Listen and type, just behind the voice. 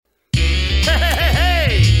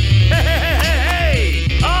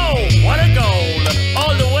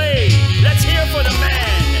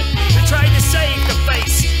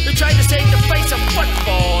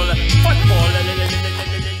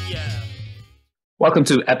Welcome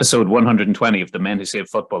to episode 120 of the Men Who Save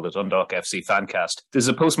Football, the Dundalk FC Fancast. This is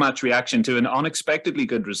a post-match reaction to an unexpectedly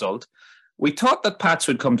good result. We thought that Pats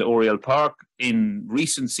would come to Oriel Park. In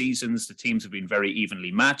recent seasons, the teams have been very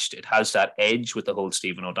evenly matched. It has that edge with the whole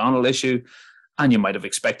Stephen O'Donnell issue. And you might have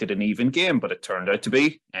expected an even game, but it turned out to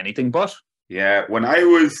be anything but. Yeah, when I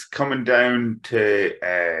was coming down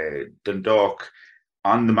to Dundalk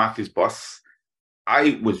on the Matthews bus,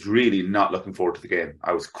 I was really not looking forward to the game.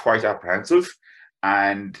 I was quite apprehensive.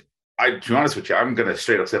 And to be honest with you, I'm going to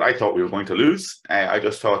straight up say I thought we were going to lose. I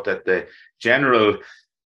just thought that the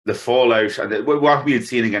fallout and what we had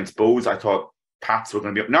seen against Bows, I thought Pats were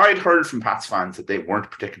going to be up. Now, I'd heard from Pats fans that they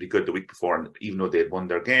weren't particularly good the week before, and even though they had won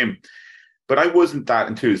their game. But I wasn't that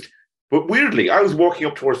enthused. But weirdly, I was walking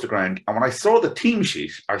up towards the ground, and when I saw the team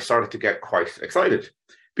sheet, I started to get quite excited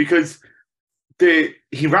because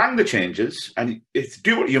he rang the changes, and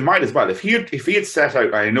you might as well. If he had set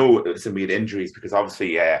out, I know listen, we had injuries because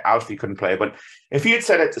obviously Alfie couldn't play, but if he had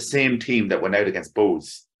set out the same team that went out against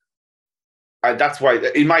Bows, that's why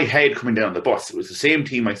in my head coming down the bus, it was the same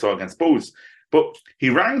team I saw against Bows. But he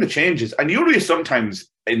rang the changes, and usually sometimes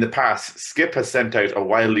in the past, Skip has sent out a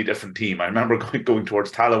wildly different team. I remember going towards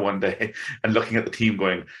Tala one day and looking at the team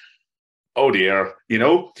going, oh dear,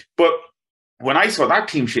 But when I saw that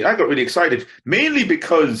team sheet, I got really excited, mainly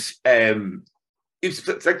because it's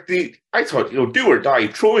like I thought, do or die,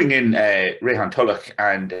 throwing in Rayhaan, Tulloch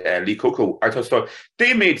and Yli-Kokko, I thought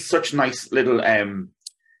they made such nice little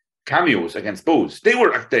cameos against Bows. They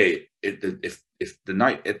were like the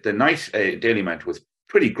night Dalymount was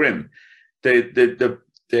pretty grim. The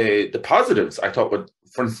positives I thought were,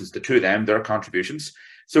 for instance, the two of them, their contributions.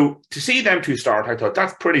 So to see them two start, I thought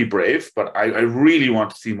that's pretty brave, but I really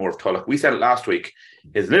want to see more of Tulloch. We said it last week.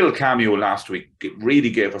 His little cameo last week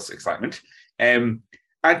really gave us excitement. And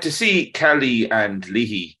to see Kelly and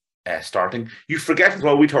Leahy starting, you forget as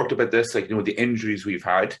well, we talked about this, the injuries we've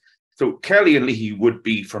had. So Kelly and Leahy would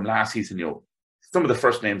be from last season, some of the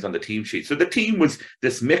first names on the team sheet. So the team was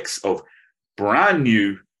this mix of brand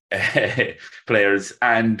new players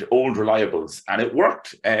and old reliables, and it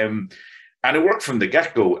worked. And it worked from the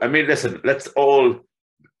get-go. I mean, listen, let's all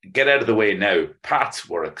get out of the way now. Pats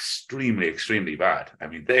were extremely, extremely bad. I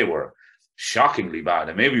mean, they were shockingly bad.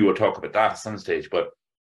 And maybe we'll talk about that at some stage, but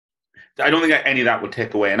I don't think any of that will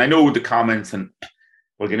take away. And I know the comments, and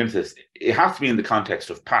we'll get into this. It has to be in the context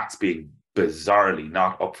of Pats being bizarrely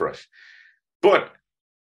not up for it. But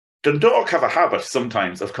Dundalk have a habit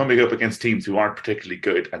sometimes of coming up against teams who aren't particularly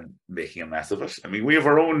good and making a mess of it. I mean, we have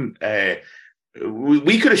our own...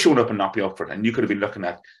 we could have shown up and not be up for it, and you could have been looking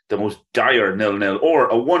at the most dire 0-0 or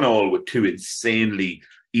a 1-1 with two insanely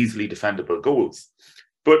easily defendable goals.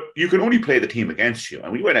 But you can only play the team against you,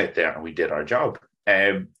 and we went out there and we did our job.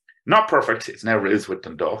 Not perfect, it never is with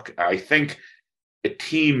Dundalk. I think a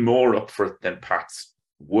team more up for it than Pats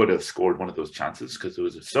would have scored one of those chances because there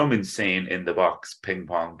was some insane in the box ping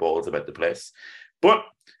pong balls about the place. But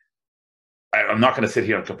I'm not going to sit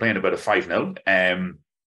here and complain about a 5-0.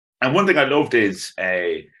 And one thing I loved is,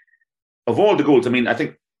 of all the goals, I mean, I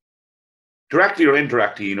think directly or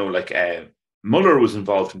indirectly, Muller was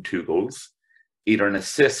involved in 2 goals, either an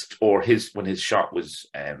assist or when his shot was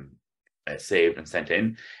saved and sent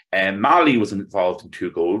in. Mali was involved in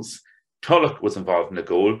 2 goals. Tulloch was involved in a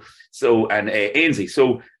goal. And Ainsley.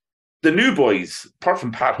 So the new boys, apart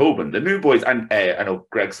from Pat Hoban, the new boys, and I know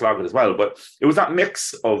Greg Sloggett as well, but it was that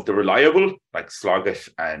mix of the reliable, like Sloggett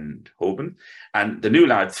and Hoban, and the new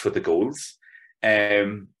lads for the goals.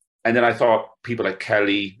 And then I thought people like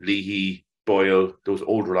Kelly, Leahy, Boyle, those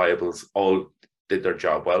old reliables, all did their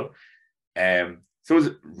job well. So it was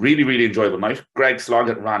a really, really enjoyable night. Greg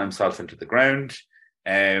Sloggett ran himself into the ground.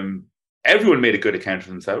 Everyone made a good account of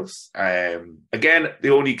themselves. Again, the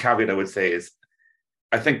only caveat I would say is,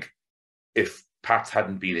 I think if Pats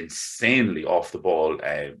hadn't been insanely off the ball,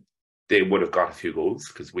 they would have got a few goals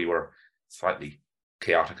because we were slightly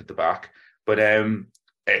chaotic at the back. But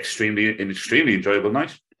extremely enjoyable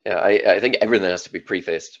night. Yeah, I think everything has to be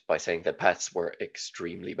prefaced by saying that Pats were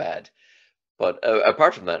extremely bad. But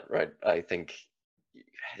apart from that, right, I think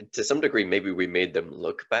to some degree maybe we made them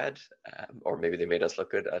look bad, or maybe they made us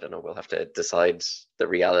look good. I don't know. We'll have to decide the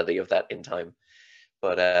reality of that in time.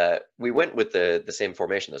 But we went with the same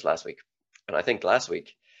formation as last week. And I think last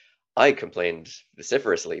week I complained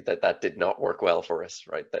vociferously that did not work well for us,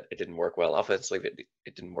 right? That it didn't work well offensively,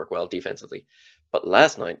 it didn't work well defensively. But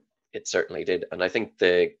last night, it certainly did. And I think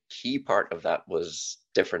the key part of that was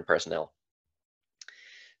different personnel.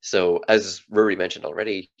 So as Rory mentioned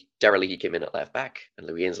already, Leahy came in at left back, and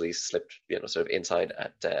Louis Ainsley slipped, sort of inside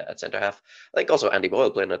at centre half. I think also Andy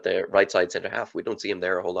Boyle playing at the right side centre half. We don't see him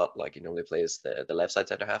there a whole lot, like he normally plays the left side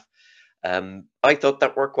centre half. I thought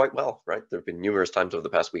that worked quite well, right? There have been numerous times over the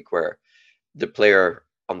past week where the player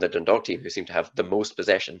on the Dundalk team who seemed to have the most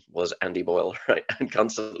possession was Andy Boyle, right? And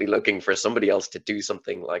constantly looking for somebody else to do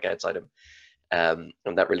something like outside him. And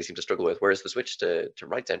that really seemed to struggle with. Whereas the switch to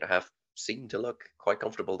right centre half seemed to look quite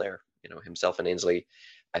comfortable there. Himself and Ainsley,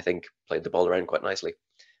 I think, played the ball around quite nicely.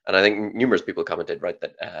 And I think numerous people commented, right,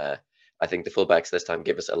 that I think the fullbacks this time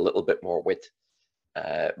gave us a little bit more width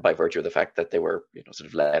by virtue of the fact that they were, sort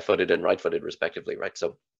of left-footed and right-footed respectively, right?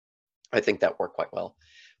 So I think that worked quite well.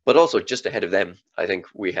 But also just ahead of them, I think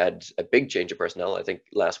we had a big change of personnel. I think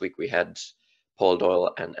last week we had Paul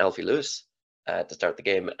Doyle and Alfie Lewis to start the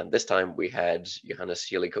game. And this time we had Johannes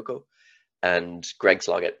Yli-Kokko and Greg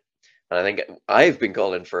Sloggett. And I think I've been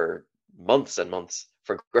calling for months and months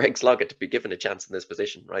for Greg Sloggett to be given a chance in this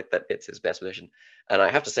position, right? That it's his best position. And I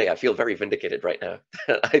have to say, I feel very vindicated right now.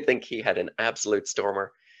 I think he had an absolute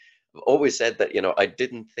stormer. I've always said that, I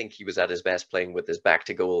didn't think he was at his best playing with his back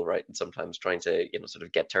to goal, right? And sometimes trying to, sort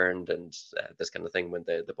of get turned and this kind of thing when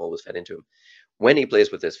the ball was fed into him. When he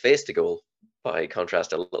plays with his face to goal, by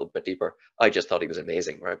contrast, a little bit deeper, I just thought he was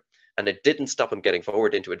amazing, right? And it didn't stop him getting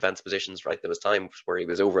forward into advanced positions, right? There was times where he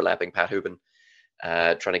was overlapping Pat Hooban,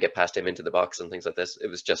 trying to get past him into the box and things like this. It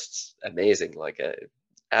was just amazing, like a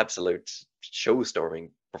absolute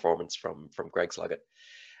show-storming performance from Greg Sloggett.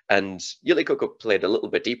 And Yli-Kokko played a little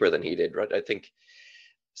bit deeper than he did, right? I think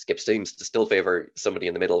Skip seems to still favor somebody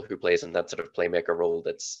in the middle who plays in that sort of playmaker role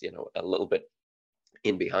that's, a little bit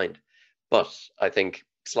in behind. But I think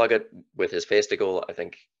Sloggett, with his face to goal, I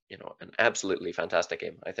think, an absolutely fantastic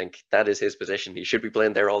game. I think that is his position. He should be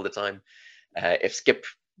playing there all the time. If Skip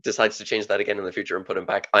decides to change that again in the future and put him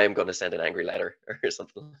back, I am going to send an angry letter or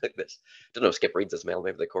something like this. Don't know if Skip reads this mail.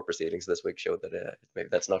 Maybe the court proceedings this week showed that maybe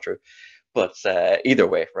that's not true. But either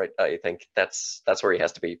way, right, I think that's where he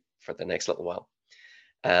has to be for the next little while.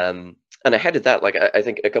 And ahead of that, like I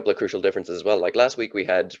think a couple of crucial differences as well. Like last week we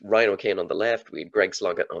had Ryan O'Kane on the left, we had Greg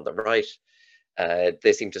Sloggett on the right.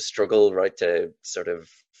 They seem to struggle, right, to sort of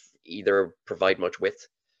either provide much width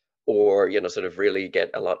or, sort of really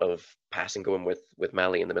get a lot of passing going with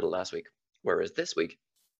Malley in the middle last week. Whereas this week,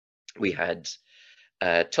 we had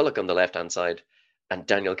Tulloch on the left-hand side and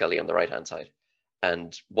Daniel Kelly on the right-hand side.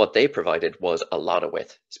 And what they provided was a lot of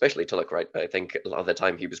width, especially Tulloch, right? I think a lot of the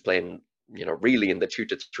time he was playing, really in the 2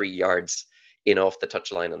 to 3 yards in off the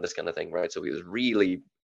touchline and this kind of thing, right? So he was really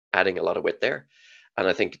adding a lot of width there. And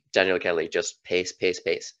I think Daniel Kelly just pace.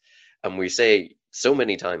 And we say so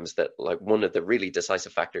many times that like one of the really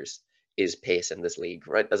decisive factors is pace in this league,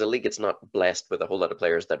 right? As a league, it's not blessed with a whole lot of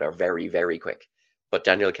players that are very, very quick, but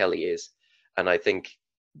Daniel Kelly is. And I think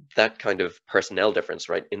that kind of personnel difference,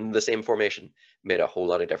 right, in the same formation made a whole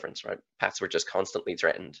lot of difference, right? Pats were just constantly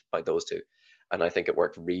threatened by those two. And I think it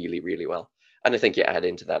worked really, really well. And I think you add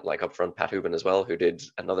into that, like up front, Pat Hooban as well, who did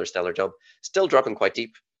another stellar job, still dropping quite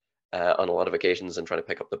deep on a lot of occasions and trying to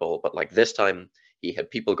pick up the ball. But like this time, he had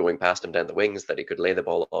people going past him down the wings that he could lay the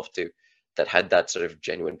ball off to that had that sort of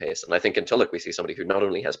genuine pace. And I think in Tulloch, we see somebody who not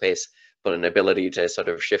only has pace, but an ability to sort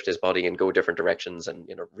of shift his body and go different directions and,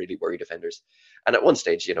 really worry defenders. And at one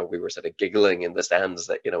stage, we were sort of giggling in the stands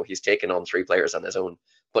that, he's taken on 3 players on his own,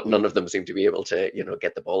 but none of them seem to be able to,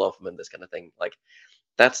 get the ball off him and this kind of thing. Like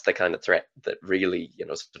that's the kind of threat that really,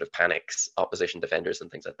 sort of panics opposition defenders and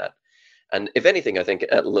things like that. And if anything, I think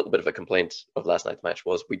a little bit of a complaint of last night's match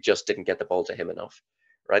was we just didn't get the ball to him enough,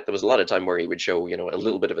 right? There was a lot of time where he would show, a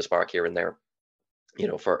little bit of a spark here and there,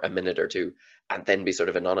 for a minute or two, and then be sort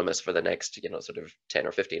of anonymous for the next, sort of 10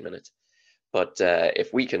 or 15 minutes. But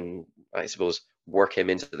if we can, I suppose, work him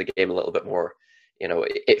into the game a little bit more,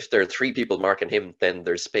 if there are 3 people marking him, then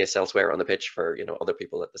there's space elsewhere on the pitch for, other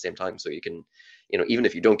people at the same time. So you can, even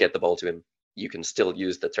if you don't get the ball to him, you can still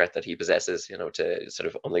use the threat that he possesses, to sort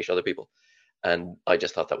of unleash other people. And I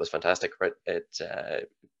just thought that was fantastic, right? It,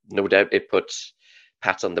 no doubt it put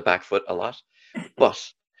Pats on the back foot a lot,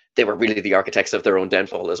 but they were really the architects of their own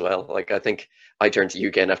downfall as well. Like I think I turned to you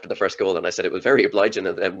again after the first goal and I said it was very obliging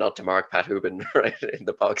of them not to mark Pat Hooban right in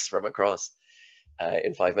the box from across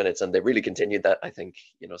in 5 minutes. And they really continued that, I think,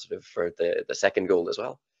 sort of for the second goal as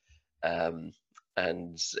well.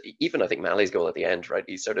 And even I think Malley's goal at the end, right?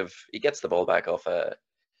 He gets the ball back off a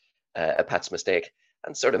Pat's mistake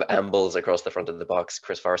and sort of ambles across the front of the box.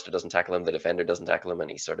 Chris Forrester doesn't tackle him, the defender doesn't tackle him, and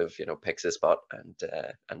he sort of picks his spot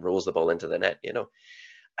and rolls the ball into the net.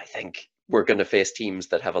 I think we're going to face teams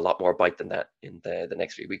that have a lot more bite than that in the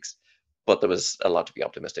next few weeks, but there was a lot to be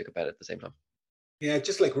optimistic about at the same time. Yeah,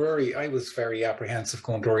 just like Rory, I was very apprehensive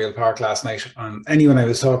going to Oriel Park last night. Anyone I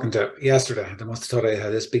was talking to yesterday, they must have thought I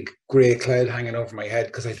had this big grey cloud hanging over my head,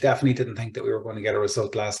 because I definitely didn't think that we were going to get a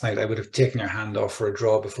result last night. I would have taken your hand off for a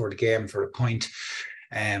draw before the game for a point.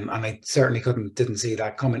 And I certainly didn't see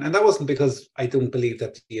that coming. And that wasn't because I don't believe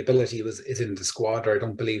that the ability is in the squad, or I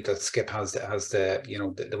don't believe that Skip has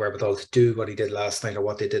the wherewithal to do what he did last night or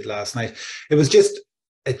what they did last night. It was just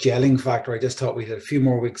a gelling factor. I just thought we had a few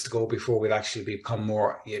more weeks to go before we'd actually become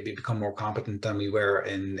more competent than we were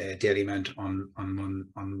in Dalymount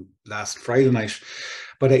on last Friday night.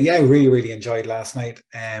 But I really enjoyed last night.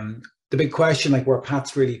 The big question, like, were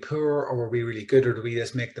Pats really poor, or were we really good, or do we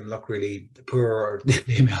just make them look really poor, or did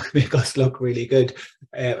they make us look really good?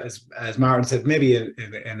 As Martin said, maybe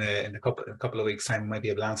in a couple of weeks' time, we might be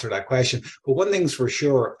able to answer that question. But one thing's for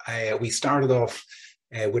sure, we started off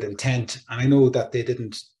with intent, and I know that they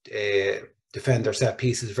didn't defend their set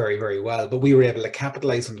pieces very, very well, but we were able to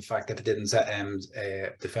capitalize on the fact that they didn't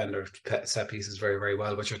defend their set pieces very, very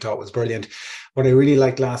well, which I thought was brilliant. What I really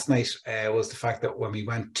liked last night was the fact that when we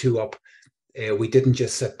went 2 up, we didn't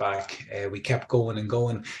just sit back. We kept going and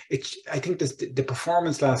going. I think the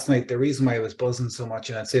performance last night, the reason why I was buzzing so much,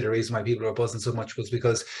 and I'd say the reason why people were buzzing so much, was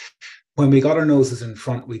because when we got our noses in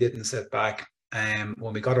front, we didn't sit back.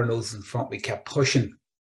 When we got our noses in front, we kept pushing.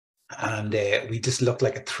 And we just looked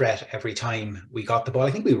like a threat every time we got the ball.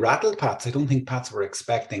 I think we rattled Pats. I don't think Pats were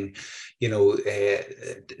expecting,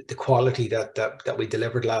 the quality that we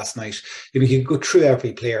delivered last night. You could go through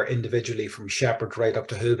every player individually, from Shepherd right up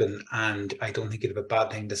to Hooban, and I don't think you'd have a bad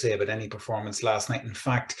thing to say about any performance last night. In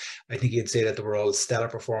fact, I think you'd say that they were all stellar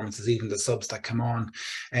performances, even the subs that come on.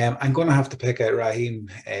 I'm going to have to pick out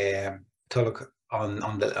Rayhaan Tulloch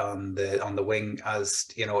on the wing as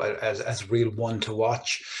a real one to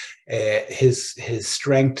watch. His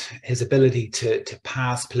strength, his ability to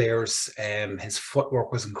pass players, his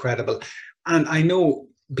footwork was incredible. And I know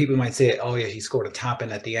people might say, "Oh yeah, he scored a tap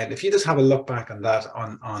in at the end." If you just have a look back on that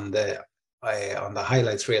on the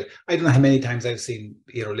highlights reel, I don't know how many times I've seen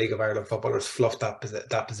League of Ireland footballers fluff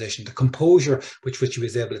that position. The composure which he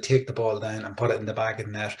was able to take the ball down and put it in the back of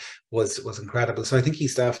the net was incredible. So I think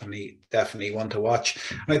he's definitely one to watch.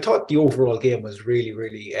 And I thought the overall game was really,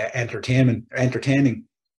 really entertaining.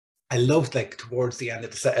 I loved, like, towards the end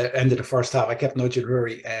of the first half, I kept nudging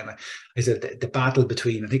Rory. I said the battle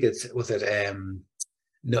between, I think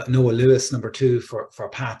Noah Lewis, number 2 for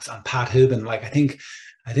Pats, and Pat Hooban. Like, I think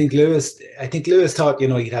Lewis thought,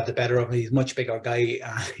 he'd have the better of him. He's a much bigger guy.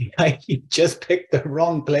 He just picked the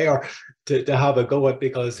wrong player to have a go at,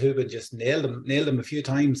 because Hooban just nailed him a few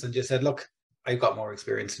times and just said, "Look, I've got more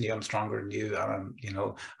experience than you. I'm stronger than you. I'm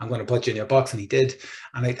going to put you in your box," and he did.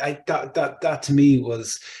 And that to me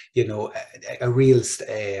was, a real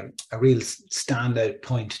standout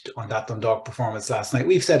point on that Dundalk performance last night.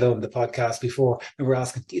 We've said it on the podcast before, and we're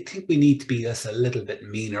asking, do you think we need to be just a little bit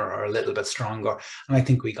meaner or a little bit stronger? And I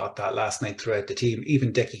think we got that last night throughout the team.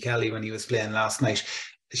 Even Dickie Kelly, when he was playing last night,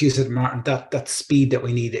 as you said, Martin, that speed that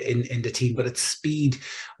we need in the team, but it's speed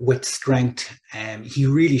with strength. He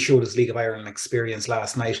really showed his League of Ireland experience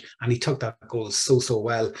last night, and he took that goal so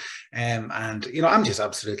well. And I'm just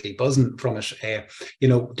absolutely buzzing from it.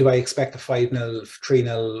 Do I expect a 5-0,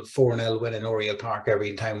 3-0, 4-0 win in Oriel Park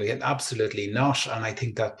every time we hit? Absolutely not. And I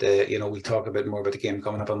think that we'll talk a bit more about the game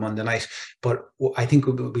coming up on Monday night. But I think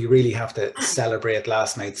we really have to celebrate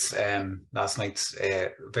last night's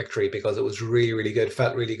victory, because it was really, really good.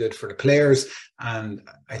 Felt really good for the players, and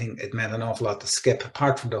I think it meant an awful lot to Skip,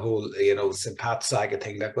 apart from the whole St. Pat saga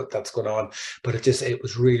thing that's going on. But it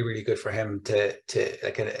was really, really good for him to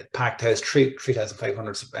like a packed house,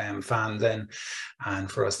 3,500 fans in,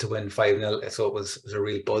 and for us to win 5-0. So it was a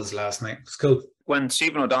real buzz last night. It was cool. When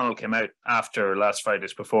Stephen O'Donnell came out after last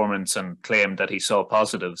Friday's performance and claimed that he saw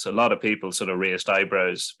positives, a lot of people sort of raised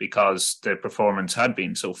eyebrows because the performance had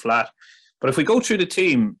been so flat. But if we go through the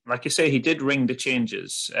team, like you say, he did ring the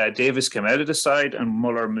changes. Davis came out of the side and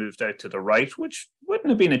Muller moved out to the right, which wouldn't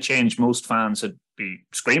have been a change most fans would be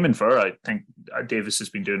screaming for. I think Davis has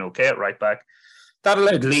been doing okay at right back. That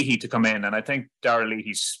allowed Leahy to come in, and I think Darragh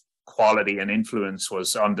Leahy's quality and influence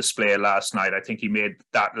was on display last night. I think he made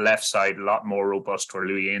that left side a lot more robust, where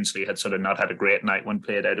Louis Ainsley had sort of not had a great night when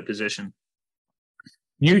played out of position.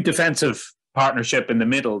 New defensive partnership in the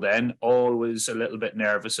middle, then always a little bit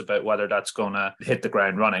nervous about whether that's going to hit the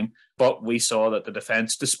ground running. But we saw that the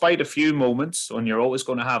defence, despite a few moments when you're always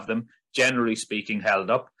going to have them, generally speaking,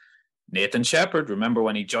 held up. Nathan Shepherd, remember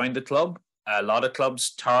when he joined the club, a lot of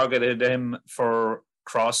clubs targeted him for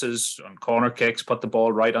crosses, on corner kicks, put the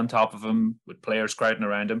ball right on top of him with players crowding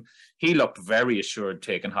around him. He looked very assured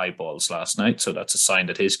taking high balls last night, so that's a sign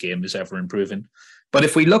that his game is ever improving. But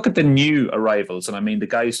if we look at the new arrivals, and I mean the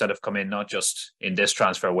guys that have come in not just in this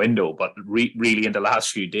transfer window, but really in the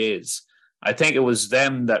last few days, I think it was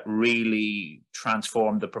them that really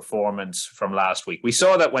transformed the performance from last week. We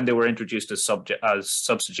saw that when they were introduced as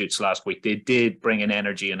substitutes last week, they did bring an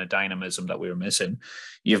energy and a dynamism that we were missing.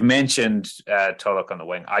 You've mentioned Tulloch on the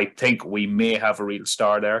wing. I think we may have a real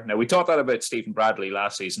star there. Now, we talked that about Stephen Bradley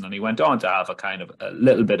last season, and he went on to have a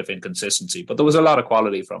little bit of inconsistency, but there was a lot of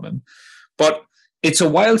quality from him. But it's a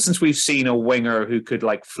while since we've seen a winger who could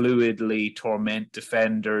like fluidly torment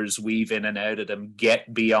defenders, weave in and out of them,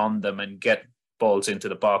 get beyond them and get balls into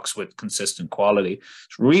the box with consistent quality.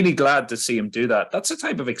 Really glad to see him do that. That's a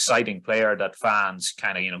type of exciting player that fans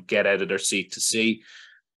kind of, get out of their seat to see.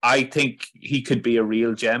 I think he could be a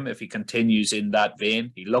real gem if he continues in that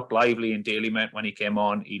vein. He looked lively in Dalymount when he came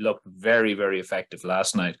on. He looked very, very effective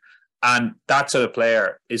last night. And that sort of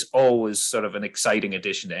player is always sort of an exciting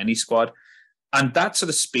addition to any squad. And that sort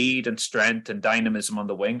of speed and strength and dynamism on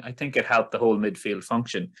the wing, I think it helped the whole midfield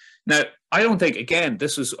function. Now, I don't think, again,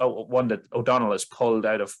 this was one that O'Donnell has pulled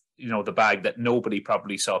out of, the bag that nobody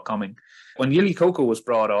probably saw coming. When Yli-Kokko was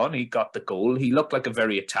brought on, he got the goal. He looked like a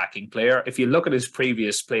very attacking player. If you look at his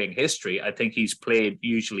previous playing history, I think he's played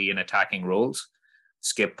usually in attacking roles.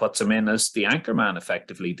 Skip puts him in as the anchor man,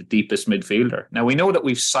 effectively, the deepest midfielder. Now, we know that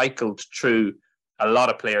we've cycled through a lot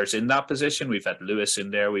of players in that position. We've had Lewis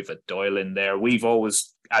in there. We've had Doyle in there. We've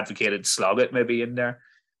always advocated Sloggett maybe in there.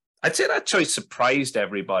 I'd say that choice surprised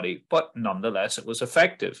everybody, but nonetheless, it was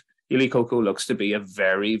effective. Yli-Kokko looks to be a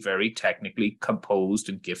very, very technically composed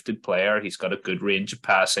and gifted player. He's got a good range of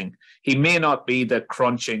passing. He may not be the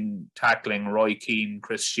crunching, tackling, Roy Keane,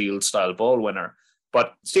 Chris Shields style ball winner,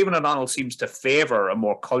 but Stephen O'Donnell seems to favour a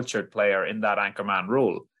more cultured player in that anchorman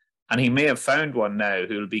role. And he may have found one now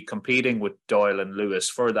who will be competing with Doyle and Lewis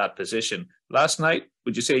for that position. Last night,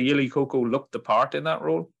 would you say Yli-Kokko looked the part in that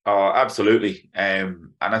role? Oh, absolutely.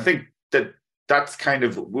 And I think that's kind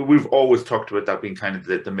of, we've always talked about that being kind of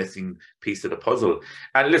the missing piece of the puzzle.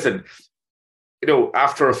 And listen,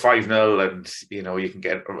 after a 5-0 and, you can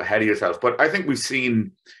get ahead of yourself. But I think we've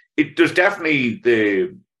seen, there's definitely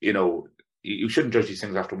you shouldn't judge these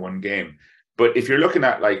things after one game. But if you're looking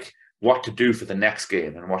at what to do for the next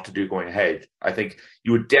game and what to do going ahead, I think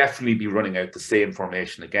you would definitely be running out the same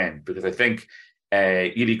formation again, because I think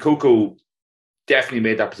Yli-Kokko definitely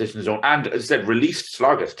made that position his own, and as I said, released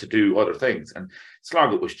Sloggett to do other things. And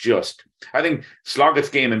Sloggett was I think Sloggett's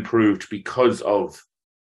game improved because of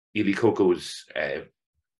Yli-Kokko's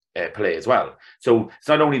play as well. So it's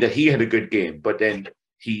not only that he had a good game, but then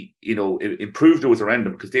he, improved those around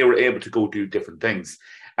him because they were able to go do different things.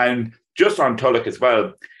 And just on Tulloch as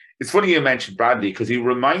well, it's funny you mentioned Bradley, because he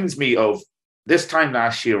reminds me of this time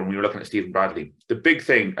last year when we were looking at Stephen Bradley. The big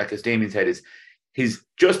thing, like as Damien said, is his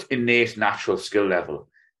just innate natural skill level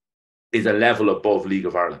is a level above League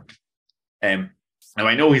of Ireland. Now,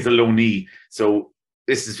 I know he's a low knee, so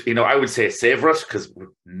this is, I would say savour it, because we're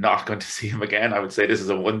not going to see him again. I would say this is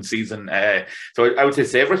a one season. So I would say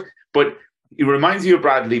savour it. But it reminds you of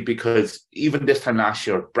Bradley because even this time last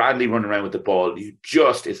year, Bradley running around with the ball, he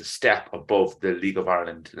just is a step above the League of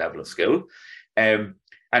Ireland level of skill. And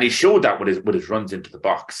he showed that with his runs into the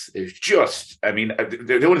box. It was just,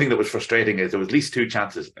 the only thing that was frustrating is there was at least 2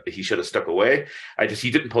 chances he should have stuck away.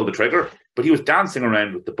 He didn't pull the trigger, but he was dancing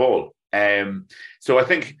around with the ball. So I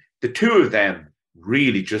think the two of them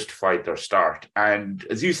really justified their start. And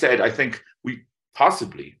as you said, I think we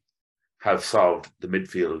possibly have solved the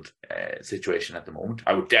midfield situation at the moment.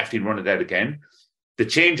 I would definitely run it out again. The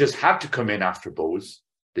changes had to come in after Bowes.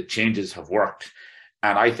 The changes have worked.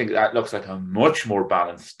 And I think that looks like a much more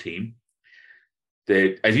balanced team.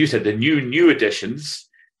 As you said, the new additions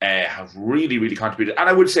have really, really contributed. And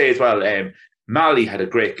I would say as well, Mali had a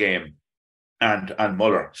great game, and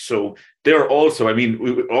Muller. So they're also,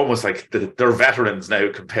 almost like they're veterans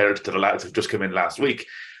now compared to the lads who've just come in last week.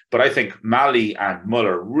 But I think Mali and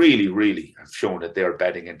Muller really, really have shown that they're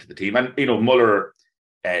bedding into the team. And, Muller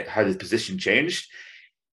had his position changed.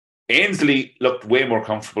 Ainsley looked way more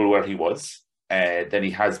comfortable where he was than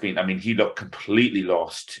he has been. He looked completely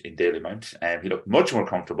lost in Dalymount, and he looked much more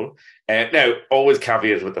comfortable. Now, always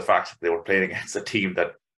caveated with the fact that they were playing against a team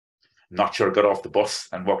that I'm not sure got off the bus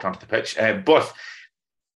and walked onto the pitch. But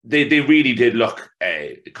they really did look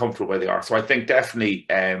comfortable where they are. So I think definitely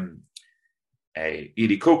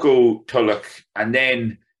Yli-Kokko, Tulloch, and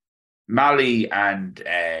then Mali and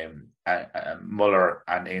Muller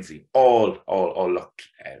and Ainsley all looked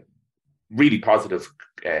really positive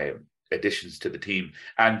additions to the team.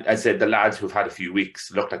 And as I said, the lads who've had a few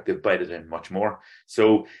weeks look like they've bedded in much more.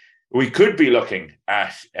 So we could be looking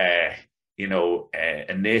at, a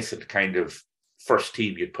nascent kind of first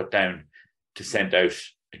team you'd put down to send out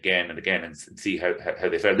again and again and see how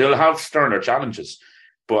they fare. They'll have sterner challenges,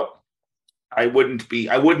 but I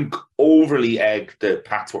wouldn't overly egg the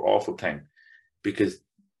Pats were awful thing, because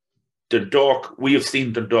Dundalk, we have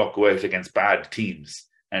seen Dundalk go out against bad teams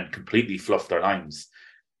and completely fluff their lines.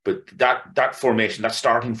 But that formation, that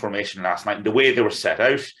starting formation last night, the way they were set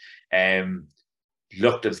out,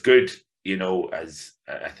 looked as good, as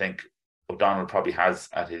I think O'Donnell probably has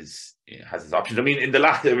his options. I mean, a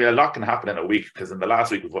lot can happen in a week, because in the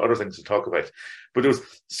last week we've got other things to talk about. But there was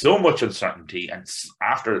so much uncertainty, and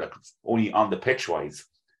after only on the pitch wise,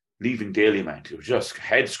 leaving Dalymount, it was just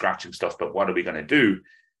head scratching stuff. But what are we going to do?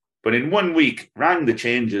 But in 1 week, ran the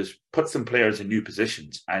changes, put some players in new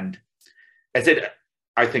positions, and I said,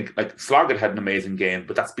 I think like Sloggett had an amazing game,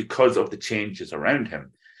 but that's because of the changes around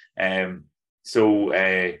him. So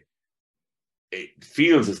it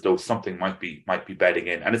feels as though something might be bedding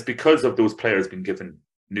in, and it's because of those players being given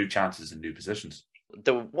new chances in new positions.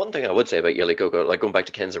 The one thing I would say about Yli-Kokko, like going back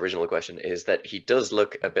to Ken's original question, is that he does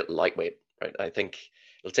look a bit lightweight, right? I think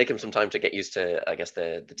it'll take him some time to get used to, I guess,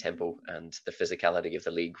 the tempo and the physicality of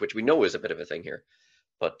the league, which we know is a bit of a thing here.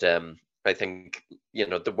 But I think,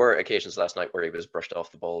 there were occasions last night where he was brushed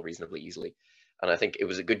off the ball reasonably easily. And I think it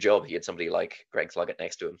was a good job he had somebody like Greg Sloggett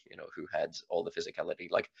next to him, who had all the physicality.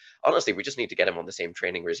 Like, honestly, we just need to get him on the same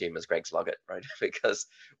training regime as Greg Sloggett, right? Because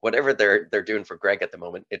whatever they're doing for Greg at the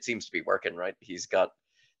moment, it seems to be working, right? He's got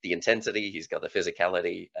the intensity, he's got the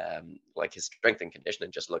physicality, like his strength and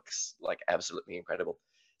conditioning just looks like absolutely incredible.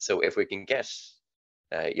 So if we can get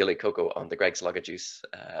Yli-Kokko on the Greg Sloggett juice,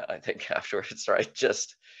 I think afterwards, right,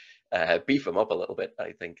 just beef him up a little bit.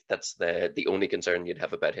 I think that's the only concern you'd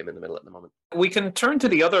have about him in the middle at the moment. We can turn to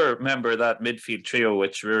the other member of that midfield trio,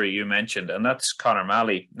 which Rory, you mentioned, and that's Conor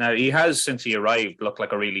Malley. Now, he has, since he arrived, looked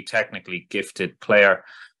like a really technically gifted player.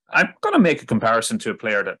 I'm going to make a comparison to a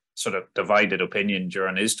player that sort of divided opinion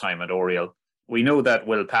during his time at Oriel. We know that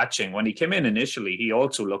Will Patching, when he came in initially, he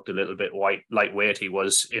also looked a little bit lightweight. He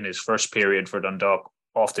was, in his first period for Dundalk,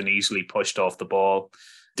 often easily pushed off the ball,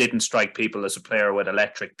 didn't strike people as a player with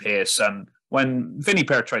electric pace. And when Vinnie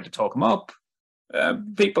Perth tried to talk him up,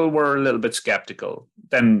 people were a little bit sceptical.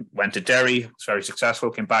 Then went to Derry, was very successful,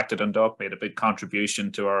 came back to Dundalk, made a big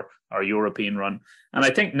contribution to our European run. And I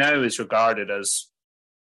think now is regarded as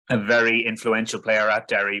a very influential player at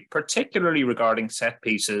Derry, particularly regarding set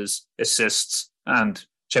pieces, assists, and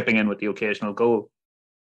chipping in with the occasional goal.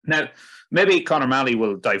 Now, maybe Conor Malley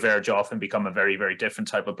will diverge off and become a very, very different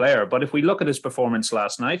type of player. But if we look at his performance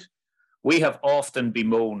last night, we have often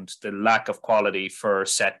bemoaned the lack of quality for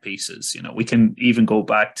set pieces. We can even go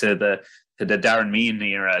back to the Darren Meehan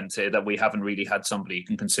era and say that we haven't really had somebody who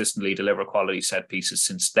can consistently deliver quality set pieces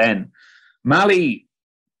since then. Malley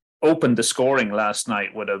opened the scoring last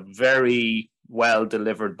night with a very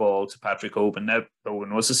well-delivered ball to Patrick Owen. Now,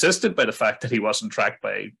 Owen was assisted by the fact that he wasn't tracked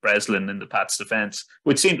by Breslin in the Pats' defence,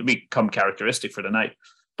 which seemed to become characteristic for the night.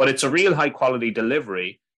 But it's a real high-quality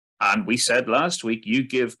delivery. And we said last week, you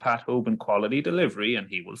give Pat Hoban quality delivery and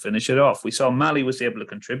he will finish it off. We saw Malley was able to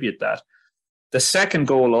contribute that. The second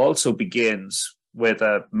goal also begins with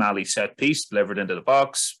a Malley set piece delivered into the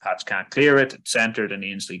box. Pats can't clear it. It's centred and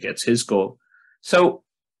Ainsley gets his goal. So,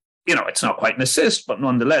 it's not quite an assist, but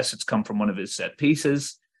nonetheless, it's come from one of his set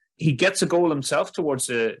pieces. He gets a goal himself towards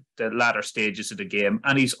the latter stages of the game,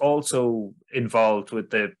 and he's also involved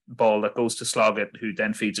with the ball that goes to Sloggett, who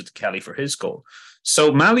then feeds it to Kelly for his goal.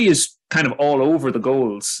 So Malley is kind of all over the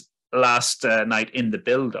goals last night in the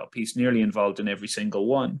build-up. He's nearly involved in every single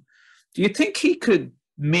one. Do you think he could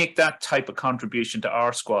make that type of contribution to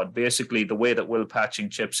our squad, basically the way that Will Patching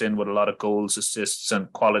chips in with a lot of goals, assists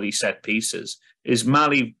and quality set pieces? Is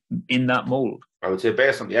Malley in that mould? I would say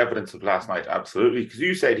based on the evidence of last night, absolutely, because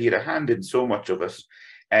you said he had a hand in so much of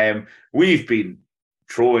it. We've been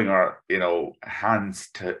throwing our hands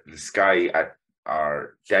to the sky at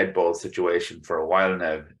our dead ball situation for a while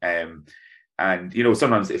now. And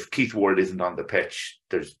sometimes if Keith Ward isn't on the pitch,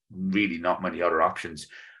 there's really not many other options.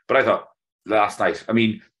 But I thought last night,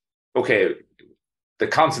 okay, the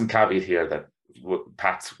constant caveat here that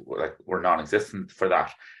Pats were non-existent for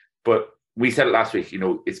that, but we said it last week,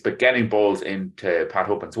 it's about getting balls into Pat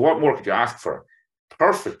Hoban. So what more could you ask for?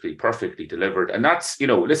 Perfectly delivered. And that's,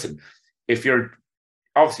 listen, if you're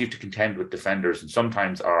obviously you have to contend with defenders, and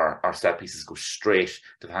sometimes our set pieces go straight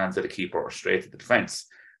to the hands of the keeper or straight to the defence.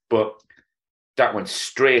 But that went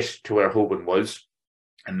straight to where Hoban was.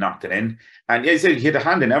 and knocked it in. And yeah, he said he had a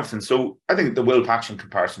hand in everything. So I think the Will Patching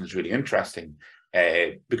comparison is really interesting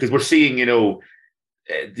because we're seeing,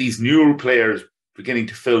 these new players beginning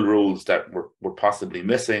to fill roles that were possibly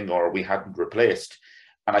missing or we hadn't replaced.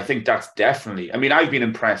 And I think that's definitely, I've been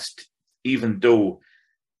impressed, even though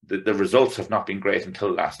the results have not been great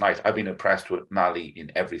until last night. I've been impressed with Mali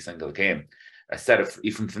in every single game.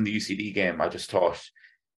 Even from the UCD game, I just thought,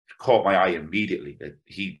 caught my eye immediately that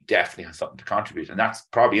he definitely has something to contribute. And that's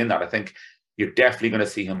probably in that. I think you're definitely going to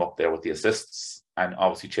see him up there with the assists and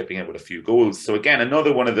obviously chipping in with a few goals. So again,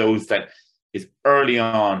 another one of those that is early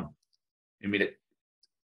on.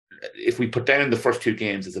 If we put down the first two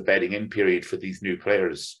games as a bedding in period for these new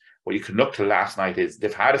players, what you can look to last night is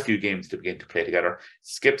they've had a few games to begin to play together.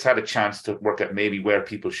 Skip's had a chance to work out maybe where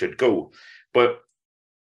people should go. But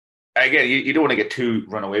again, you don't want to get too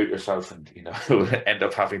run away with yourself and, end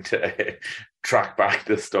up having to track back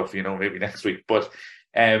this stuff, maybe next week. But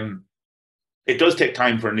it does take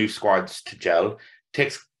time for new squads to gel. It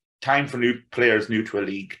takes time for new players new to a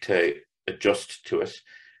league to adjust to it.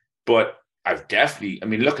 But I've definitely,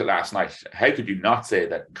 look at last night. How could you not say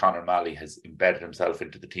that Conor Malley has embedded himself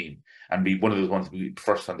into the team and be one of those ones to be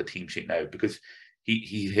first on the team sheet now, because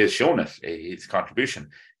he has shown it, his contribution.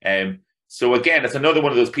 So again, it's another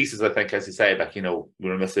one of those pieces, I think, as you say, like, we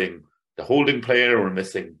were missing the holding player, we're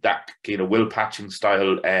missing that, Will Patching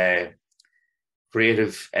style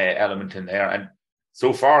creative element in there. And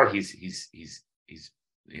so far he's he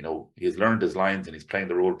has learned his lines and he's playing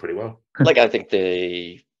the role pretty well. I think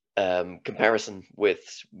the comparison with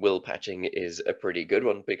Will Patching is a pretty good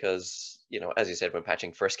one because, as you said, when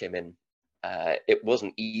Patching first came in, it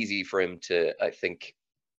wasn't easy for him to, I think,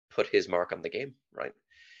 put his mark on the game, right?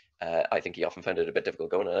 I think he often found it a bit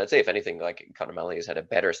difficult going. And I'd say, if anything, Conor Malley has had a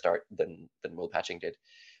better start than Will Patching did.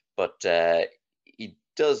 But he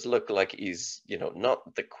does look like he's,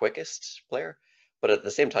 not the quickest player, but at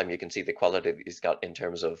the same time, you can see the quality that he's got in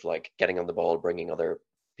terms of getting on the ball, bringing other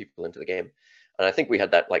people into the game. And I think we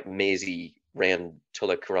had that mazy Rayhaan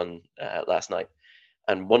Tulloch run last night.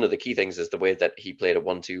 And one of the key things is the way that he played a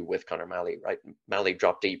 1-2 with Conor Malley, right? Malley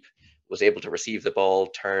dropped deep, was able to receive the ball,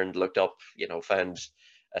 turned, looked up, found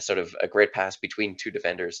a sort of a great pass between two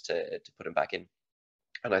defenders to put him back in.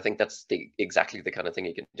 And I think that's exactly the kind of thing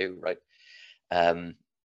he can do, right?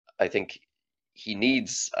 I think he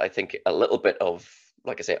needs, a little bit of,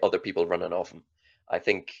 like I say, other people running off him. I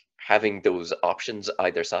think having those options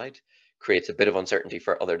either side creates a bit of uncertainty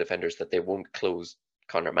for other defenders that they won't close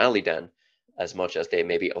Conor Malley down as much as they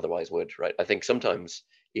maybe otherwise would, right? I think sometimes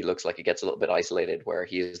he looks like he gets a little bit isolated where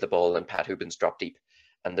he is the ball and Pat Hoopin's drop deep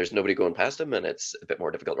and there's nobody going past him and it's a bit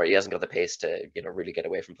more difficult, right? He hasn't got the pace to, really get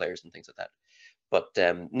away from players and things like that.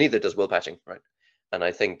 But neither does Will Patching, right? And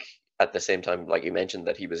I think at the same time, like you mentioned,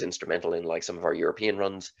 that he was instrumental in some of our European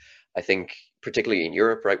runs. I think particularly in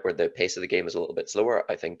Europe, right, where the pace of the game is a little bit slower,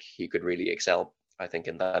 I think he could really excel, I think,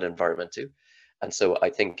 in that environment too. And so I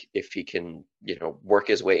think if he can, work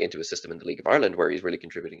his way into a system in the League of Ireland where he's really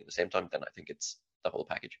contributing at the same time, then I think it's the whole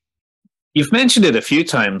package. You've mentioned it a few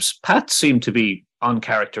times. Pat seemed to be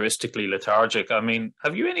uncharacteristically lethargic.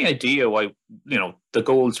 Have you any idea why, the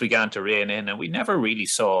goals began to rain in and we never really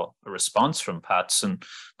saw a response from Pats? And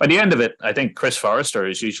by the end of it, I think Chris Forrester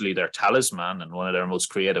is usually their talisman and one of their most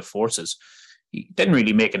creative forces. He didn't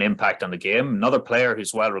really make an impact on the game. Another player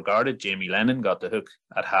who's well regarded, Jamie Lennon, got the hook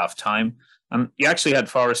at half time. And you actually had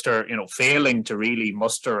Forrester, failing to really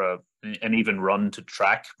muster an even run to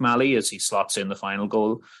track Malley as he slots in the final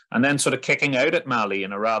goal, and then sort of kicking out at Malley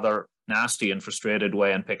in a rather nasty and frustrated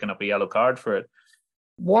way and picking up a yellow card for it.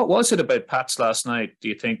 What was it about Pats last night, do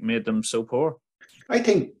you think, made them so poor? I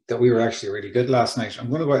think that we were actually really good last night. I'm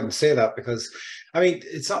going to go out and say that because,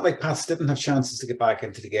 it's not like Pats didn't have chances to get back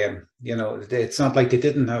into the game. It's not like they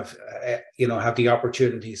didn't have, have the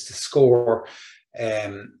opportunities to score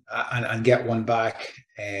and get one back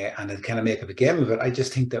and then kind of make up a game of it. I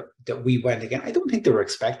just think that we went again. I don't think they were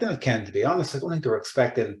expecting it, Ken, to be honest. I don't think they were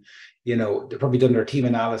expecting, they've probably done their team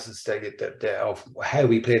analysis of how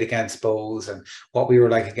we played against Bows and what we were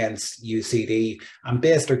like against UCD and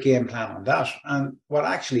based their game plan on that. And what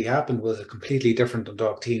actually happened was a completely different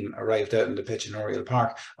Dundalk team arrived out on the pitch in Oriel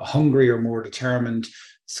Park, a hungrier, more determined,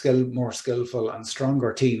 more skillful and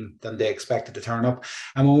stronger team than they expected to turn up.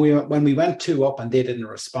 And when we went 2 up and they didn't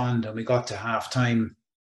respond and we got to half time,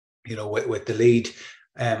 with the lead,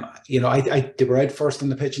 they were out first on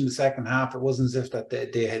the pitch in the second half. It wasn't as if that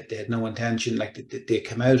they had no intention. They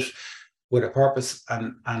came out with a purpose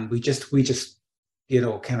and we just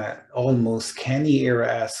kind of almost Kenny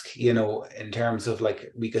era-esque, in terms of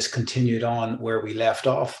we just continued on where we left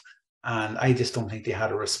off. And I just don't think they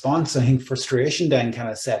had a response. I think frustration then kind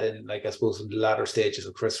of set in, like I suppose in the latter stages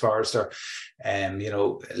of Chris Forrester,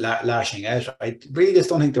 lashing out. I really just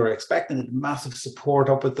don't think they were expecting massive support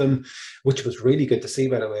up with them, which was really good to see,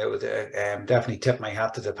 by the way. It would definitely tip my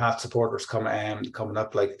hat to the Pats supporters coming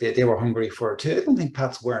up. Like they were hungry for it too. I don't think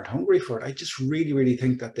Pats weren't hungry for it. I just really, really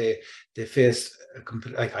think that they faced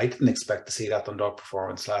like I didn't expect to see that Dundalk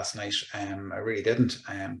performance last night. I really didn't.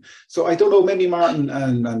 So I don't know. Maybe Martin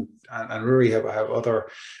and Rory have other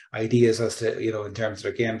ideas as to in terms of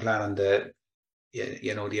their game plan and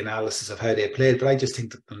the analysis of how they played. But I just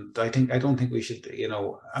think that I don't think we should.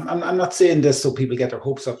 I'm not saying this so people get their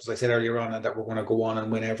hopes up, as I said earlier on, and that we're going to go on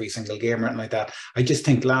and win every single game or anything like that. I just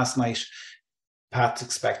think last night Pat's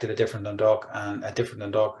expected a different Dundalk, and a different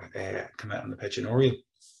Dundalk come out on the pitch in Oriel.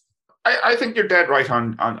 I think you're dead right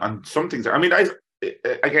on some things. I mean,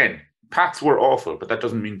 again, Pats were awful, but that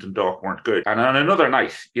doesn't mean Dundalk weren't good. And on another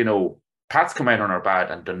night, Pats come out on our bad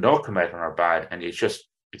and Dundalk come out on our bad, and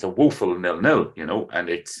it's a woeful 0-0, and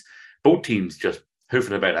it's both teams just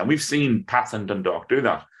hoofing about. And we've seen Pats and Dundalk do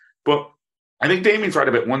that. But I think Damien's right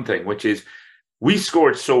about one thing, which is we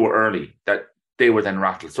scored so early that they were then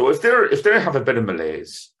rattled. So if they have a bit of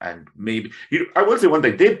malaise, and maybe I will say one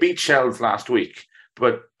thing, they beat Shells last week.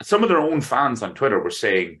 But some of their own fans on Twitter were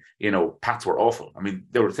saying, Pats were awful. I mean,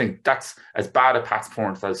 they were saying that's as bad a Pats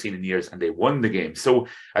performance as I've seen in years, and they won the game. So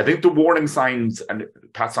I think the warning signs, and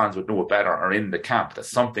Pats fans would know it better, are in the camp that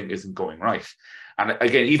something isn't going right. And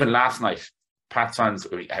again, even last night, Pats fans,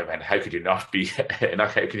 how could you not be? How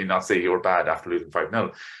can you not say you were bad after losing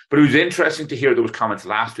 5-0? But it was interesting to hear those comments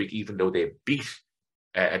last week, even though they beat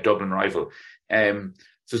a Dublin rival.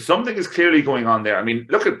 So something is clearly going on there. I mean,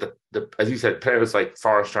 look at the as you said, players like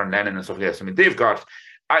Forrester and Lennon and stuff like this. I mean, they've got.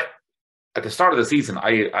 At the start of the season,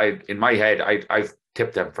 I in my head, I've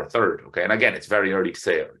tipped them for third. Okay, and again, it's very early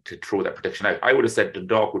to throw that prediction out. I would have said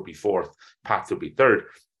Dundalk would be fourth, Pats would be third.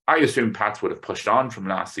 I assume Pats would have pushed on from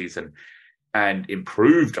last season and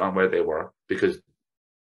improved on where they were, because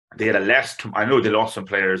they had I know they lost some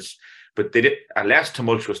players, but they did a less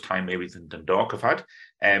tumultuous time maybe than Dundalk have had.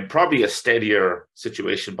 And probably a steadier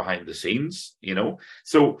situation behind the scenes,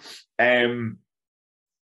 So,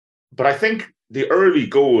 but I think the early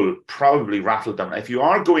goal probably rattled them. If you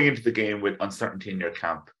are going into the game with uncertainty in your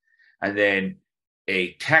camp, and then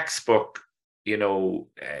a textbook,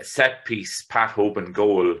 set piece, Pat Hoban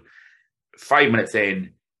goal, 5 minutes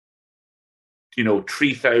in,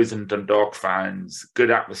 3,000 Dundalk fans,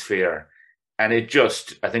 good atmosphere. And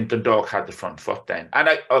I think Dundalk had the front foot then. And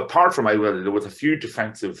apart from there was a few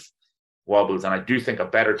defensive wobbles, and I do think a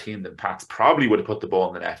better team than Pats probably would have put the ball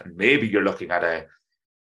in the net. And maybe you're looking at a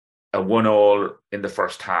 1-1 in the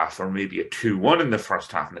first half, or maybe a 2-1 in the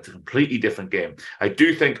first half, and it's a completely different game. I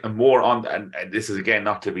do think a more on, and this is again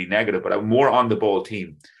not to be negative, but a more on the ball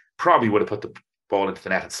team probably would have put the ball into the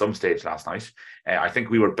net at some stage last night. I think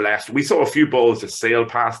we were blessed. We saw a few balls just sail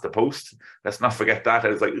past the post. Let's not forget that. I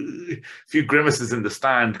was like, a few grimaces in the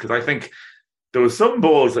stand, because I think there were some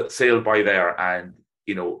balls that sailed by there, and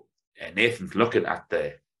Nathan's looking at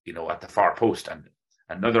the at the far post, and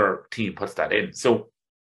another team puts that in. So,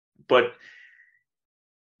 but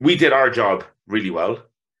we did our job really well,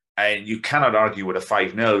 and you cannot argue with a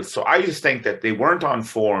 5-0. So I just think that they weren't on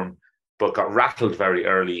form, but got rattled very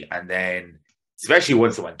early, and then, especially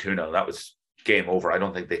once it went 2-0, that was game over. I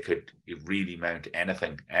don't think they could really mount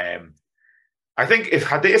anything. I think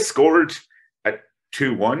had they scored at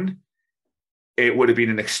 2-1, it would have been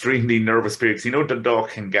an extremely nervous period. Because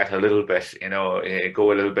Dundalk can get a little bit,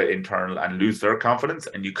 go a little bit internal and lose their confidence.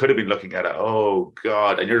 And you could have been looking at it, oh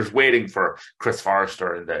God, and you're just waiting for Chris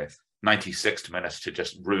Forrester in the 96th minute to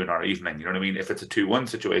just ruin our evening. You know what I mean? If it's a 2-1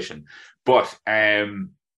 situation. But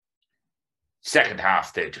second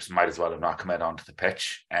half, they just might as well have not come out onto the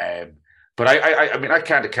pitch. But I mean, I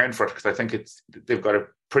can't account for it, because I think they've got a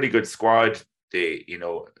pretty good squad. They,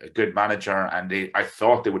 a good manager, and I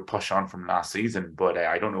thought they would push on from last season, but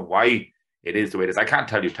I don't know why it is the way it is. I can't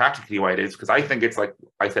tell you tactically why it is, because I think it's like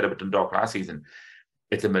I said about Dundalk last season.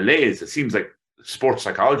 It's a malaise. It seems like sports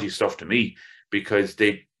psychology stuff to me, because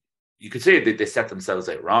you could say that they set themselves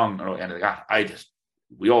out wrong or anything like that.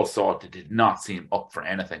 We all saw it. They did not seem up for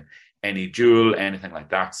anything, any duel, anything like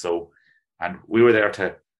that. So, and we were there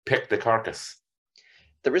to pick the carcass.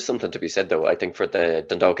 There is something to be said, though, I think, for the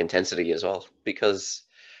Dundalk intensity as well, because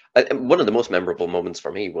one of the most memorable moments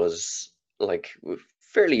for me was like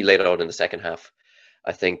fairly late on in the second half.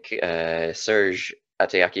 I think Serge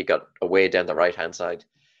Atayaki got away down the right-hand side,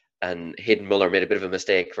 and Hayden Muller made a bit of a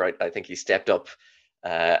mistake, right? I think he stepped up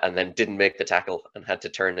and then didn't make the tackle and had to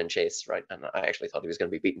turn and chase, right? And I actually thought he was going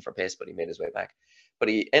to be beaten for pace, but he made his way back. But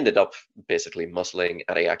he ended up basically muscling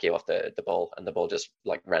Ariake off the ball, and the ball just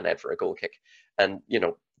like ran out for a goal kick. And, you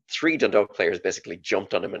know, 3 Dundalk players basically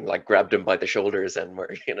jumped on him and like grabbed him by the shoulders and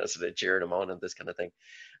were, you know, sort of cheering him on and this kind of thing.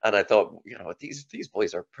 And I thought, you know, these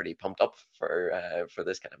boys are pretty pumped up for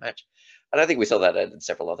this kind of match. And I think we saw that at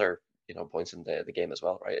several other, you know, points in the game as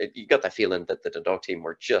well, right? You got that feeling that the Dundalk team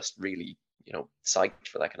were just really, you know, psyched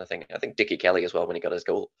for that kind of thing. I think Dickie Kelly as well, when he got his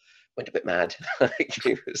goal, went a bit mad.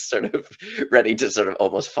 He was sort of ready to sort of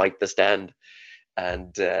almost fight the stand.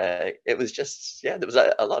 And it was just, yeah, there was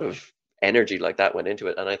a lot of energy like that went into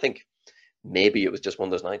it. And I think maybe it was just one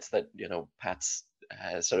of those nights that, you know, Pats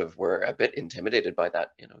sort of were a bit intimidated by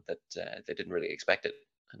that, you know, that they didn't really expect it.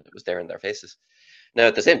 And it was there in their faces. Now,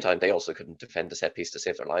 at the same time, they also couldn't defend the set piece to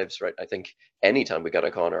save their lives, right? I think anytime we got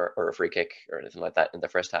a corner or a free kick or anything like that in the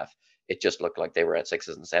first half, it just looked like they were at 6s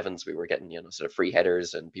and 7s. We were getting, you know, sort of free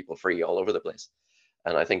headers and people free all over the place.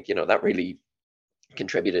 And I think, you know, that really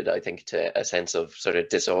contributed, I think, to a sense of sort of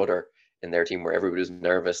disorder in their team where everybody was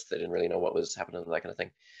nervous. They didn't really know what was happening and that kind of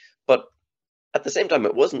thing. But at the same time,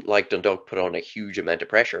 it wasn't like Dundalk put on a huge amount of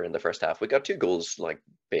pressure in the first half. We got 2 goals, like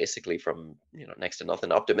basically from, you know, next to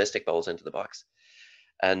nothing, optimistic balls into the box.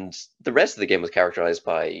 And the rest of the game was characterized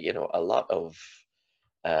by, you know, a lot of,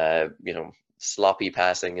 you know, sloppy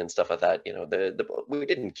passing and stuff like that. You know, we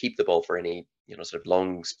didn't keep the ball for any, you know, sort of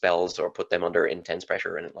long spells or put them under intense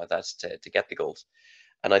pressure or anything like that to get the goals.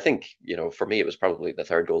 And I think, you know, for me, it was probably the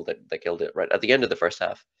 3rd goal that killed it. Right at the end of the first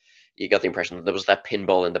half, you got the impression that there was that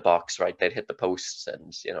pinball in the box, right? They'd hit the posts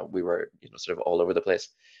and, you know, we were, you know, sort of all over the place.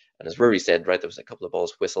 And as Rory said, right, there was a couple of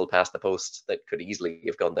balls whistled past the post that could easily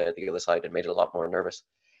have gone the other side and made it a lot more nervous.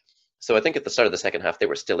 So I think at the start of the second half, they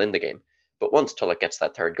were still in the game. But once Tulloch gets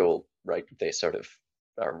that 3rd goal, right, they sort of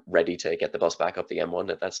are ready to get the bus back up the M1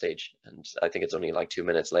 at that stage. And I think it's only like 2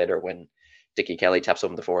 minutes later when Dickie Kelly taps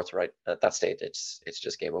home the 4th, right? At that stage, it's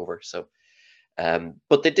just game over. So,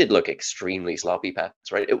 but they did look extremely sloppy,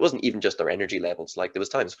 Pats, right? It wasn't even just their energy levels. Like there was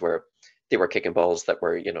times where they were kicking balls that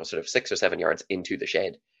were, you know, sort of 6 or 7 yards into the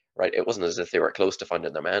shed, right? It wasn't as if they were close to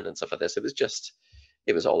finding their man and stuff like this. It was just,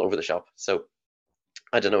 it was all over the shop. So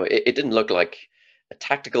I don't know. It didn't look like a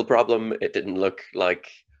tactical problem. It didn't look like,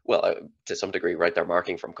 well, to some degree, right, their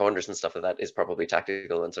marking from corners and stuff like that is probably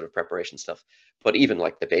tactical and sort of preparation stuff. But even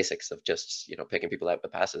like the basics of just, you know, picking people out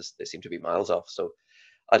with passes, they seem to be miles off. So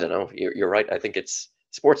I don't know. You're right. I think it's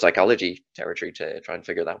sports psychology territory to try and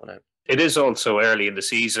figure that one out. It is also early in the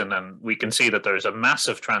season, and we can see that there's a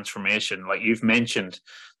massive transformation. Like you've mentioned,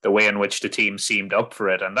 the way in which the team seemed up for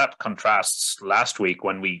it, and that contrasts last week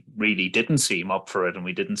when we really didn't seem up for it and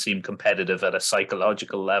we didn't seem competitive at a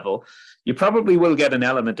psychological level. You probably will get an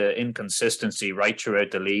element of inconsistency right throughout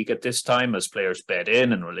the league at this time as players bed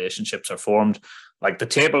in and relationships are formed. Like the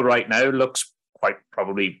table right now looks quite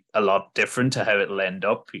probably a lot different to how it'll end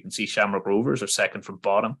up. You can see Shamrock Rovers are 2nd from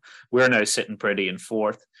bottom. We're now sitting pretty in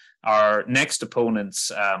 4th. Our next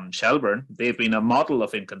opponents, Shelbourne, they've been a model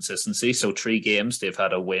of inconsistency. So 3 games, they've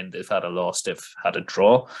had a win, they've had a loss, they've had a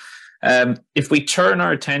draw. If we turn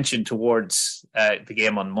our attention towards the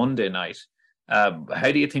game on Monday night,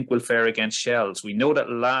 how do you think we'll fare against Shells? We know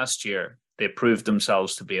that last year they proved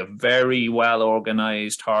themselves to be a very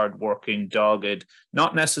well-organised, hard-working, dogged,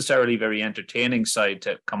 not necessarily very entertaining side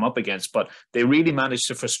to come up against, but they really managed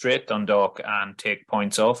to frustrate Dundalk and take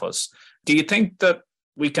points off us. Do you think that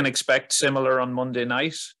we can expect similar on Monday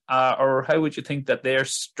night? Or how would you think that their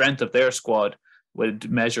strength of their squad would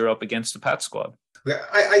measure up against the Pat squad?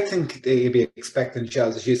 I think they'd be expecting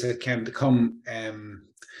Shells, as you said, Ken, to come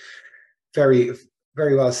very,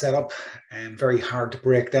 very well set up and very hard to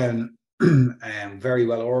break down, very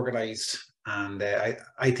well organised. And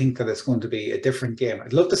I think that it's going to be a different game.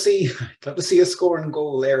 I'd love to see us scoring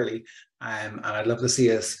goal early, and I'd love to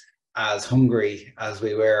see us as hungry as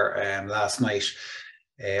we were last night.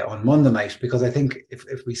 On Monday night, because I think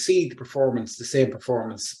if we see the same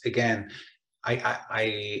performance again,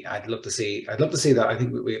 I'd love to see that. I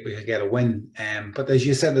think we could get a win. But as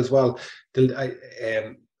you said as well,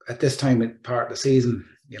 at this time part of the season,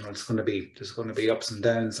 you know, there's going to be ups and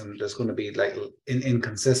downs, and there's going to be like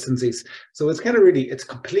inconsistencies. So it's kind of really, it's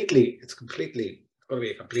completely going to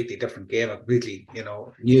be a completely different game, a completely, you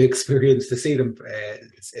know, new experience to see them,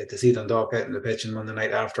 to see Dundalk out in the pitch on Monday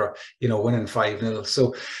night after, you know, winning 5-0.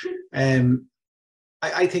 So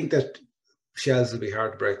I think that Shells will be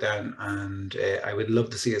hard to break down, and I would love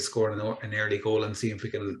to see us score an early goal and see if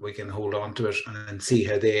we can hold on to it and see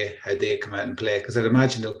how they come out and play, because I'd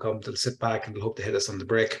imagine they'll sit back and they'll hope to hit us on the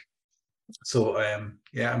break. So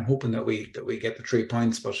yeah, I'm hoping that we get the 3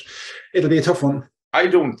 points, but it'll be a tough one. I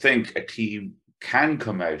don't think a team can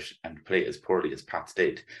come out and play as poorly as Pats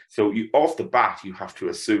did. So off the bat, you have to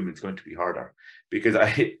assume it's going to be harder, because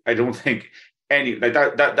I don't think any like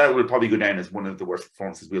that will probably go down as one of the worst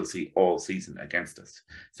performances we'll see all season against us.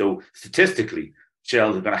 So statistically,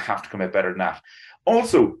 Shells are going to have to come out better than that.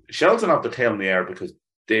 Also, Shells are not the tail in the air because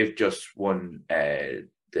they've just won the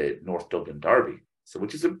North Dublin Derby, so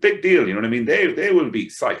which is a big deal. You know what I mean? They will be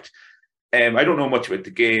psyched. I don't know much about the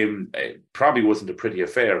game. It probably wasn't a pretty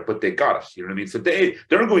affair, but they got it. You know what I mean? So they're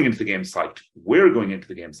going into the game psyched. We're going into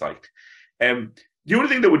the game psyched. The only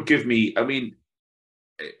thing that would give me, I mean,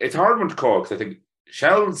 it's a hard one to call because I think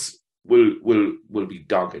Shells will be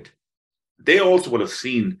dogged. They also will have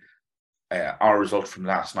seen our result from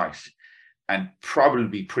last night and probably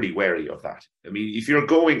be pretty wary of that. I mean, if you're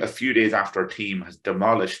going a few days after a team has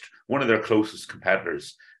demolished one of their closest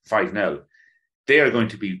competitors 5-0, I'd say, going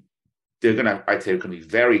to be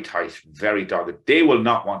very tight, very dogged. They will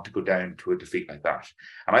not want to go down to a defeat like that.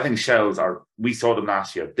 And I think Shells we saw them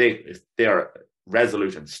last year. They are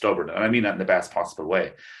resolute and stubborn, and I mean that in the best possible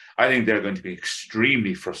way. I think they're going to be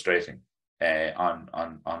extremely frustrating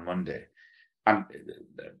on Monday, and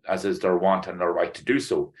as is their want and their right to do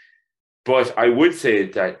so. But I would say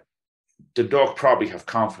that the Dundalk probably have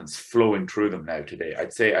confidence flowing through them now today.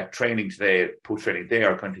 I'd say at training today, post-training, they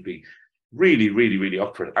are going to be really, really, really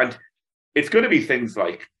up for it. And it's going to be things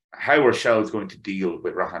like, how are Shells going to deal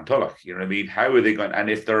with Rayhaan Tulloch? You know what I mean? How are they going? And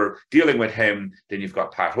if they're dealing with him, then you've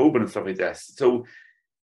got Pat Hoban and stuff like this. So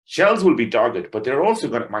Shells will be dogged, but they're also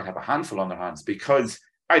might have a handful on their hands, because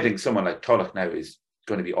I think someone like Tulloch now is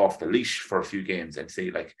going to be off the leash for a few games, and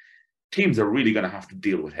say, like, teams are really going to have to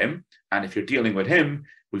deal with him. And if you're dealing with him,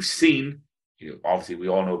 we've seen, obviously we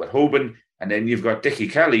all know about Hoban, and then you've got Dickie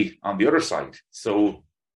Kelly on the other side. So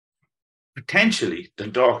potentially the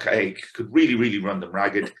Dundalk could really, really run them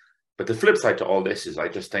ragged. But the flip side to all this is, I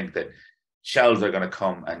just think that Shells are going to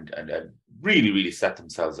come and really, really set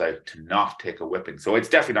themselves out to not take a whipping. So it's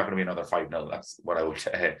definitely not going to be another 5-0. That's what I would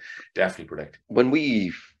definitely predict. When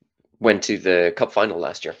we went to the cup final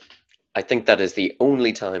last year, I think that is the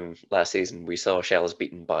only time last season we saw Shells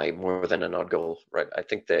beaten by more than an odd goal, right? I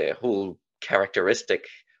think the whole characteristic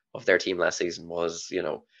of their team last season was,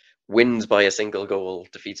 wins by a single goal,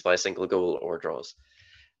 defeats by a single goal, or draws.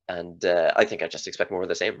 And I think I just expect more of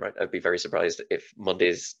the same, right? I'd be very surprised if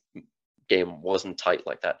Monday's game wasn't tight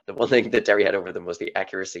like that. The one thing that Derry had over them was the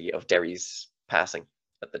accuracy of Derry's passing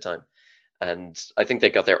at the time. And I think they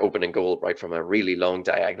got their opening goal right from a really long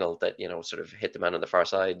diagonal that, sort of hit the man on the far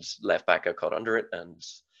side, left back got caught under it, and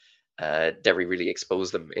Derry really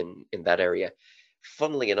exposed them in that area.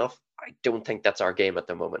 Funnily enough, I don't think that's our game at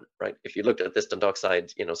the moment, right? If you looked at this Dundalk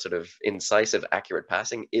side, sort of incisive, accurate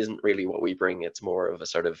passing isn't really what we bring. It's more of a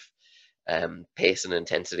sort of pace and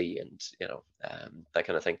intensity and, that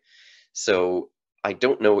kind of thing. So I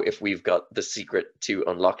don't know if we've got the secret to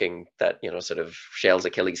unlocking that, sort of Shells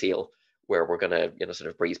Achilles heel, where we're going to, sort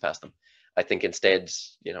of breeze past them. I think instead,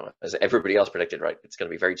 as everybody else predicted, right, it's going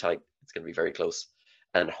to be very tight. It's going to be very close.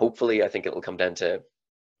 And hopefully, I think it'll come down to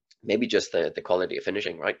maybe just the quality of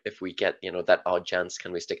finishing, right? If we get, that odd chance,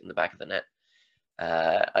 can we stick in the back of the net?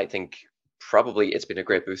 I think probably it's been a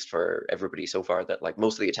great boost for everybody so far that, like,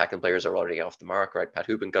 most of the attacking players are already off the mark, right? Pat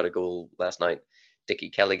Hoban got a goal last night.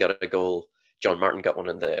 Dickie Kelly got a goal. John Martin got one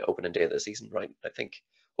in the opening day of the season, right? I think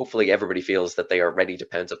hopefully everybody feels that they are ready to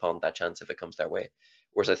pounce upon that chance if it comes their way.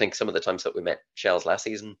 Whereas I think some of the times that we met Shells last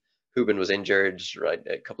season, Hoban was injured, right?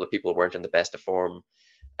 A couple of people weren't in the best of form.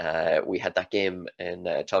 We had that game in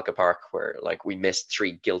Oriel Park where, like, we missed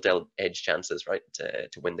 3 gilt-edge chances, right,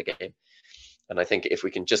 to win the game. And I think if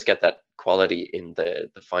we can just get that quality in the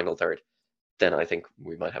final third, then I think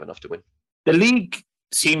we might have enough to win. The league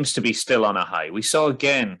seems to be still on a high. We saw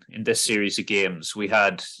again in this series of games, we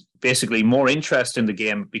had basically more interest in the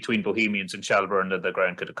game between Bohemians and Shelburne than the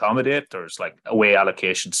ground could accommodate. There's like away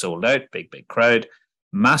allocation sold out, big crowd,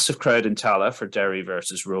 massive crowd in Tallaght for Derry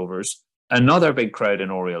versus Rovers, another big crowd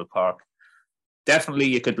in Oriel Park. Definitely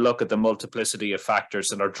you could look at the multiplicity of factors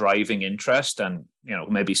that are driving interest, and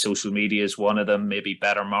maybe social media is one of them, maybe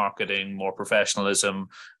better marketing, more professionalism,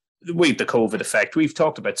 the COVID effect. We've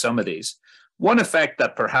talked about some of these. One effect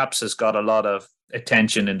that perhaps has got a lot of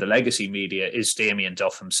attention in the legacy media is Damien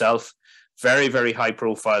Duff himself. Very, very high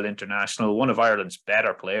profile international, one of Ireland's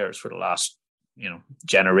better players for the last,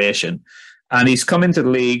 generation. And he's come into the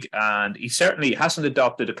league and he certainly hasn't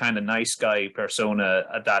adopted a kind of nice guy persona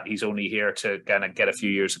that he's only here to kind of get a few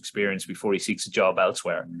years experience before he seeks a job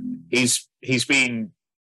elsewhere. He's been,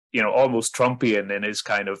 almost Trumpian in his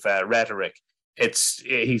kind of rhetoric.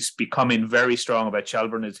 he's becoming very strong about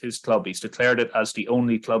Shelbourne as his club. He's declared it as the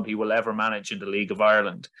only club he will ever manage in the League of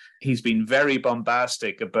Ireland. He's been very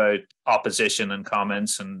bombastic about opposition and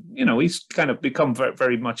comments, and he's kind of become very,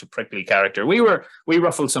 very much a prickly character. We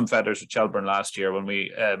ruffled some feathers with Shelbourne last year when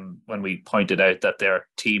we pointed out that their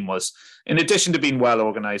team was, in addition to being well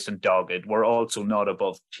organised and dogged, were also not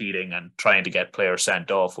above cheating and trying to get players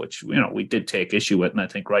sent off, which we did take issue with, and I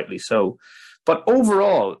think rightly so. But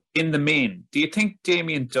overall, in the main, do you think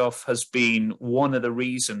Damien Duff has been one of the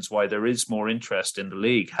reasons why there is more interest in the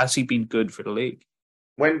league? Has he been good for the league?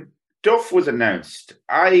 When Duff was announced,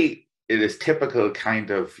 it is typical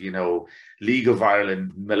kind of, League of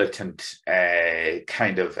Ireland militant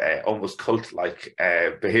kind of almost cult-like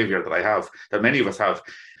behaviour that many of us have.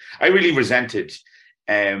 I really resented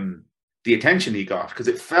the attention he got, because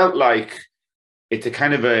it felt like it's a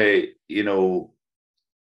kind of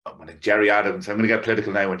when Jerry Adams, I'm going to get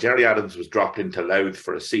political now, when Jerry Adams was dropped into Louth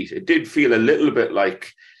for a seat, it did feel a little bit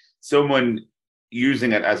like someone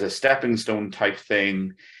using it as a stepping stone type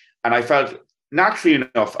thing. And I felt, naturally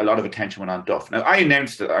enough, a lot of attention went on Duff. Now, I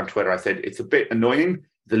announced it on Twitter. I said, it's a bit annoying.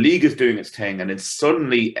 The league is doing its thing. And it's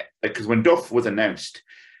suddenly, because when Duff was announced,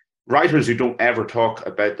 writers who don't ever talk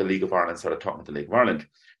about the League of Ireland started talking about the League of Ireland.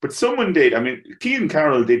 But someone did, Keane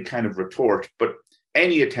Carroll did kind of retort, but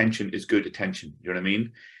any attention is good attention. You know what I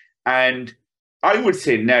mean? And I would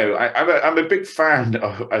say now, I'm a big fan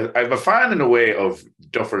I'm a fan in a way of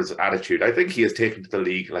Duffer's attitude. I think he has taken to the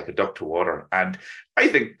league like a duck to water. And I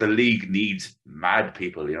think the league needs mad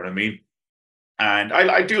people, you know what I mean? And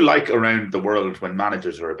I do like around the world when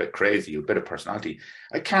managers are a bit crazy, a bit of personality.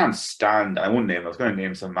 I can't stand, I was going to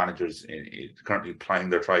name some managers currently plying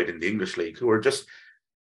their trade in the English league who are just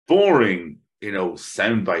boring,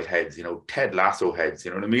 soundbite heads, Ted Lasso heads,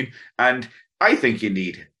 you know what I mean? And I think you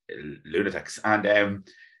need lunatics. And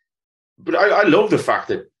but I love the fact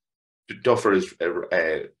that Duffer is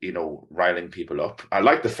riling people up. I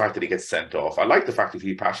like the fact that he gets sent off. I like the fact that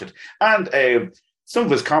he's passionate. And some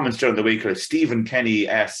of his comments during the week are Stephen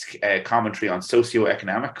Kenny-esque commentary on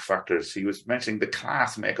socio-economic factors. He was mentioning the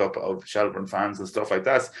class makeup of Shelbourne fans and stuff like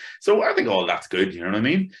that. So I think all that's good, you know what I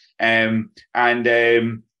mean?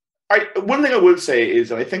 One thing I will say is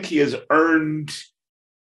that I think he has earned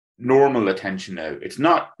normal attention now. It's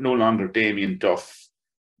no longer Damien Duff,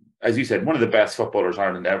 as you said, one of the best footballers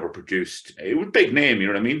Ireland ever produced. It was a big name, you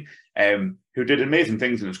know what I mean? Who did amazing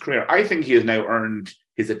things in his career. I think he has now earned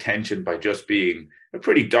his attention by just being a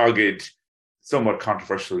pretty dogged, somewhat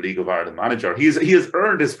controversial League of Ireland manager. He has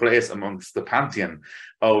earned his place amongst the pantheon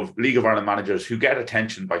of League of Ireland managers who get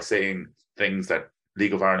attention by saying things that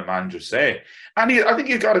League of Ireland managers say. And I think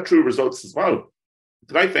he's got a true results as well.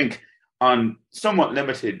 But I think on somewhat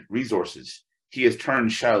limited resources, he has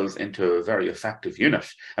turned Shells into a very effective unit.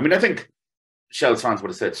 I think Shells fans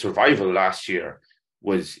would have said survival last year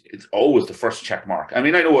it's always the first check mark. I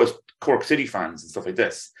know as Cork City fans and stuff like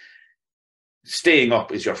this, staying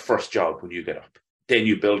up is your first job when you get up. Then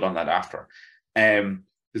you build on that after.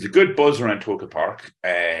 There's a good buzz around Oriel Park.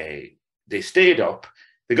 They stayed up.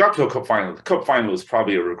 They got to a cup final. The cup final was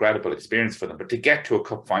probably a regrettable experience for them, but to get to a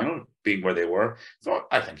cup final, being where they were, so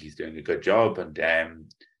I think he's doing a good job. And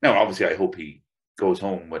now, obviously, I hope he goes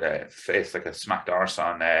home with a face like a smacked arse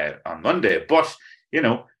on Monday. But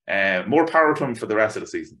more power to him for the rest of the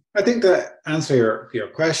season. I think to answer your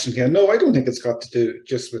question, Ken, no, I don't think it's got to do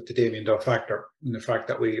just with the Damien Duff factor and the fact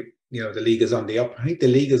that the league is on the up. I think the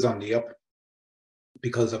league is on the up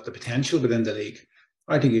because of the potential within the league.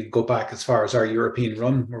 I think you could go back as far as our European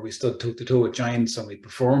run where we stood toe-to-toe with giants and we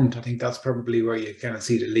performed. I think that's probably where you kind of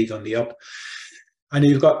see the league on the up. And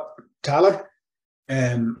you've got Tallaght.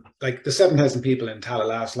 Like the 7,000 people in Tallaght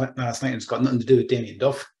last night, it's got nothing to do with Damien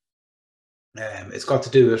Duff. It's got to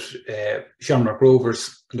do with Shamrock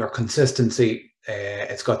Rovers, their consistency.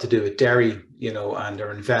 It's got to do with Derry, and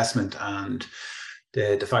their investment and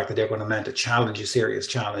the fact that they're going to mount a serious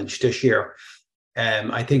challenge this year.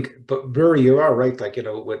 I think, but Burry, you are right,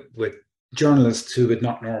 with journalists who would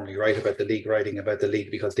not normally write about the league, writing about the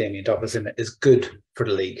league because Damien Duff is in it, is good for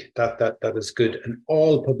the league. That is good. And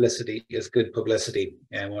all publicity is good publicity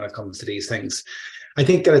when it comes to these things. I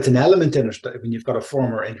think that it's an element in it that when you've got a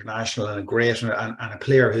former international and a great and a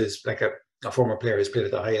player who's like a former player who's played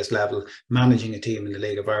at the highest level, managing a team in the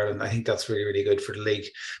League of Ireland, I think that's really, really good for the league.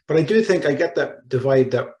 But I do think I get the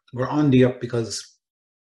vibe that we're on the up because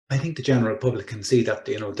I think the general public can see that,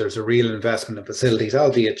 there's a real investment in facilities,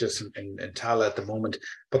 albeit just in Tala at the moment.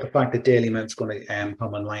 But the fact that Dalymount's going to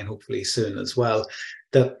come online hopefully soon as well,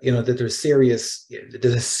 that that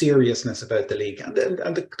there's a seriousness about the league, and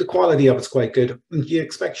the quality of it's quite good. You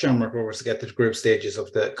expect Shamrock Rovers to get to the group stages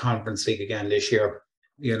of the Conference League again this year,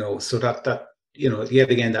 so that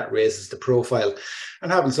yet again that raises the profile,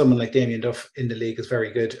 and having someone like Damien Duff in the league is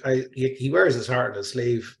very good. He wears his heart on his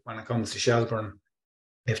sleeve when it comes to Shelbourne.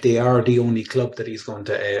 If they are the only club that he's going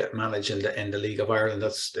to manage in the League of Ireland,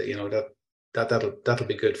 that's that'll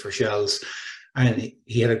be good for Shells. And I think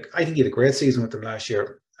he had a great season with them last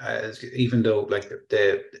year. Even though like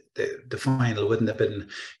the final wouldn't have been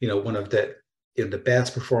one of the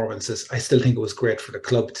best performances, I still think it was great for the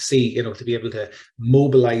club to see to be able to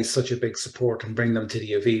mobilise such a big support and bring them to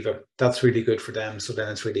the Aviva. That's really good for them. So then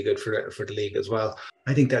it's really good for the league as well.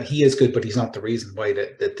 I think that he is good, but he's not the reason why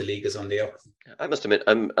the league is on the up. I must admit,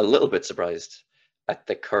 I'm a little bit surprised at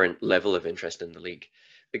the current level of interest in the league,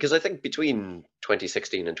 because I think between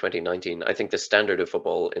 2016 and 2019, I think the standard of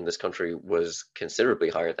football in this country was considerably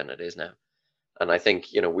higher than it is now. And I think,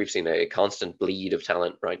 we've seen a constant bleed of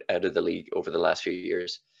talent right out of the league over the last few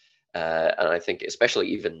years. And I think especially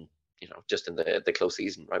even, just in the close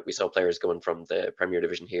season, right, we saw players going from the Premier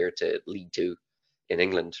Division here to League Two in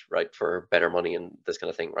England, right, for better money and this kind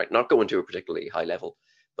of thing, right? Not going to a particularly high level,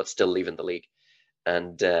 but still leaving the league.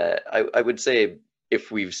 And I would say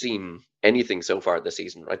if we've seen anything so far this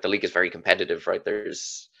season, right, the league is very competitive, right?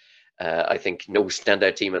 There's, I think, no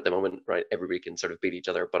standout team at the moment, right? Everybody can sort of beat each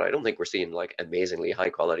other, but I don't think we're seeing like amazingly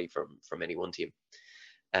high quality from any one team.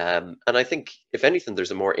 And I think, if anything,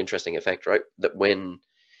 there's a more interesting effect, right? That when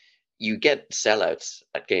you get sellouts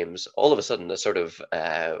at games, all of a sudden a sort of,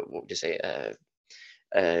 what would you say,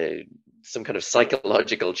 some kind of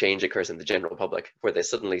psychological change occurs in the general public, where they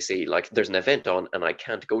suddenly see like there's an event on and I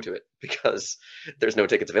can't go to it because there's no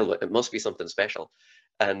tickets available. It must be something special.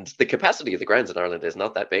 And the capacity of the grounds in Ireland is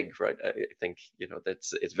not that big, right? I think,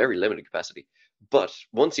 it's very limited capacity. But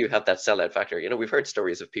once you have that sellout factor, we've heard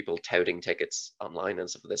stories of people touting tickets online and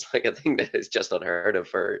stuff like this. Like, I think that is just unheard of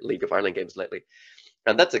for League of Ireland games lately.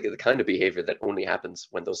 And that's the kind of behavior that only happens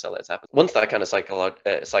when those sellouts happen. Once that kind of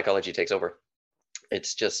psychology takes over, it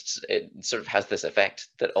sort of has this effect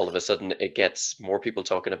that all of a sudden it gets more people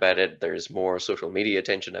talking about it. There's more social media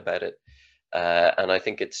attention about it. And I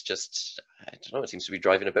think it's just, I don't know, it seems to be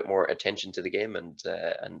driving a bit more attention to the game and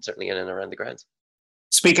certainly in and around the grounds.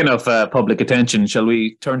 Speaking of public attention, shall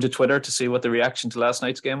we turn to Twitter to see what the reaction to last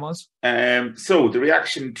night's game was? So the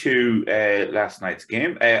reaction to last night's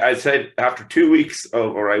game, I said after 2 weeks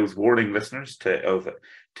I was warning listeners to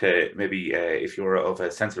maybe if you're of a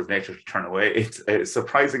sensitive nature to turn away. It's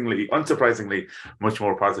unsurprisingly much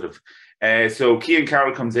more positive. So Cian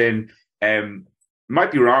Carroll comes in.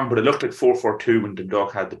 Might be wrong, but it looked like 4-4-2 when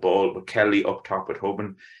Dundalk had the ball with Kelly up top with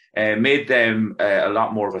Hoban. Made them a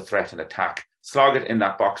lot more of a threat in attack. Sloggett in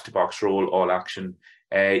that box-to-box role, all action.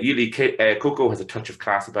 Yli-Kokko has a touch of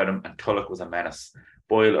class about him, and Tulloch was a menace.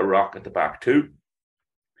 Boyle a rock at the back too.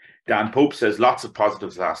 Dan Pope says lots of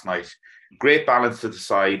positives last night. Great balance to the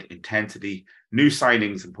side, intensity, new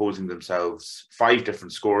signings imposing themselves, 5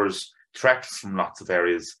 different scores, threats from lots of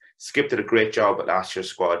areas. Skip did a great job at last year's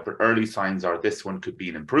squad, but early signs are this one could be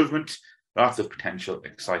an improvement. Lots of potential,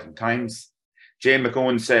 exciting times. Jane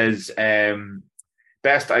McOwen says,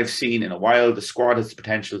 best I've seen in a while. The squad has the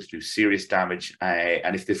potential to do serious damage.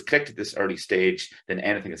 And if they've clicked at this early stage, then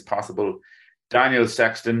anything is possible. Daniel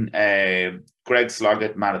Sexton, Greg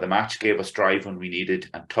Sloggett, man of the match, gave us drive when we needed,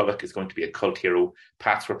 and Tulloch is going to be a cult hero.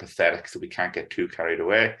 Pats were pathetic, so we can't get too carried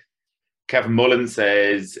away. Kevin Mullen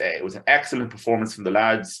says, it was an excellent performance from the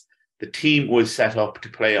lads. The team was set up to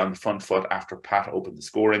play on the front foot after Pat opened the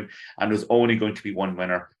scoring, and there was only going to be one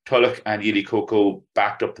winner. Tulloch and Yli-Kokko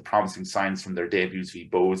backed up the promising signs from their debuts v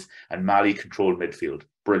Bows, and Mali controlled midfield.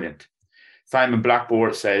 Brilliant. Simon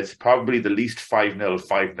Blackboard says, probably the least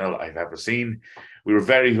 5-0 I've ever seen. We were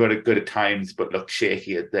very good at times, but looked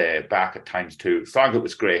shaky at the back at times too. Sloggett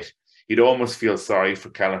was great. You'd almost feel sorry for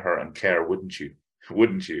Kelleher and Kerr, wouldn't you?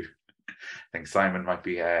 Wouldn't you? I think Simon might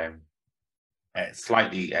be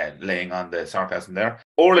slightly laying on the sarcasm there.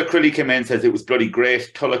 Orla Crilly came in and says it was bloody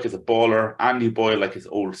great. Tulloch is a baller. Andy Boyle like his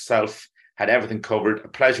old self. Had everything covered. A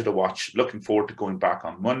pleasure to watch. Looking forward to going back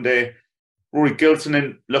on Monday. Rory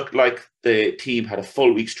Gilsonen looked like the team had a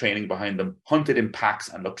full week's training behind them, hunted in packs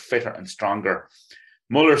and looked fitter and stronger.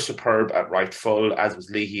 Muller superb at right full, as was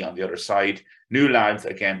Leahy on the other side. New lads,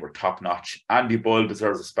 again, were top-notch. Andy Boyle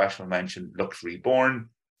deserves a special mention, looks reborn.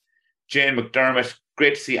 Jane McDermott,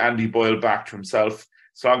 great to see Andy Boyle back to himself.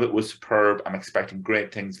 Sloggett was superb. I'm expecting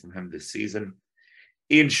great things from him this season.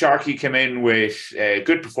 Ian Sharkey came in with a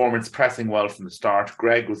good performance, pressing well from the start.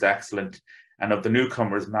 Greg was excellent. And of the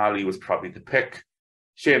newcomers, Mali was probably the pick.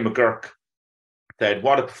 Shane McGurk said,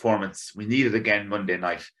 what a performance. We need it again Monday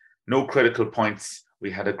night. No critical points.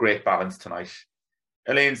 We had a great balance tonight.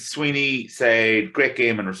 Elaine Sweeney said, great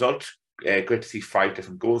game and result. Great to see 5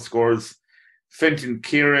 different goal scorers. Fintan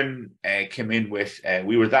Kieran came in with,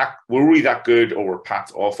 were we that good or were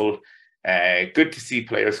Pat's awful? Good to see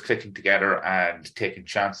players clicking together and taking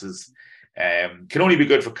chances. Can only be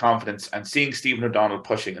good for confidence, and seeing Stephen O'Donnell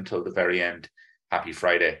pushing until the very end. Happy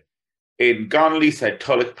Friday. Aidan Connolly said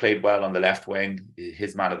Tulloch played well on the left wing,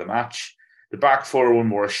 his man of the match. The back four were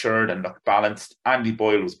more assured and looked balanced. Andy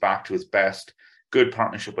Boyle was back to his best. Good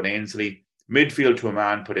partnership with Ainsley. Midfield to a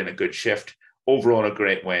man put in a good shift. Overall, a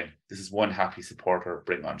great win. This is one happy supporter.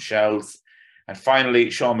 Bring on shells. And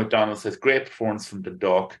finally, Sean McDonald says, great performance from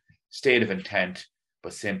Dundalk. State of intent,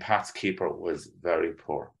 but St. Pat's keeper was very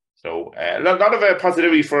poor. So a lot of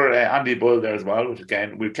positivity for Andy Bull there as well, which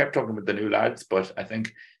again, we've kept talking about the new lads, but I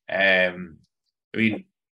think, whenever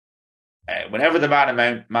the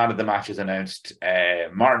man of the match is announced,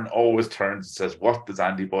 Martin always turns and says, what does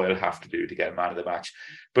Andy Boyle have to do to get a man of the match?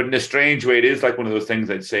 But in a strange way, it is like one of those things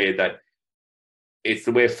I'd say that it's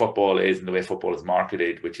the way football is and the way football is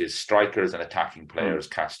marketed, which is strikers and attacking players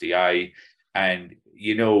catch the eye. And,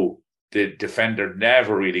 you know, the defender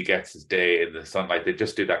never really gets his day in the sunlight. They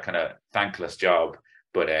just do that kind of thankless job.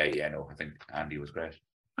 But, I think Andy was great.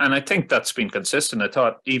 And I think that's been consistent. I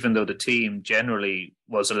thought even though the team generally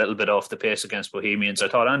was a little bit off the pace against Bohemians, I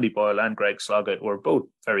thought Andy Boyle and Greg Sloggett were both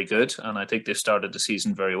very good. And I think they started the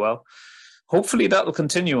season very well. Hopefully that will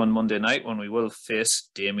continue on Monday night when we will face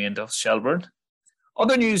Damien Duff Shelburne.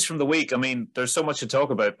 Other news from the week, I mean, there's so much to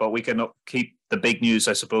talk about, but we can keep the big news,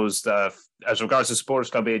 I suppose, as regards to Supporters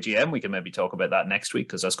Club AGM. We can maybe talk about that next week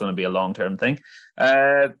because that's going to be a long-term thing.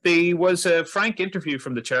 There was a frank interview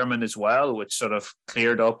from the chairman as well, which sort of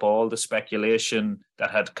cleared up all the speculation that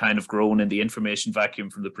had kind of grown in the information vacuum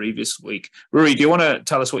from the previous week. Rory, do you want to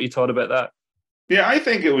tell us what you thought about that? Yeah, I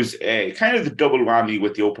think it was kind of the double whammy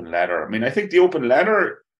with the open letter. I mean, I think the open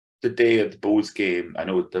letter the day of the Bows game, I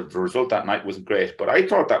know the result that night wasn't great, but I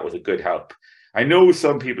thought that was a good help. I know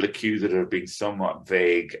some people accuse it of being somewhat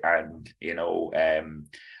vague, and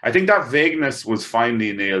I think that vagueness was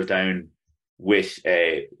finally nailed down with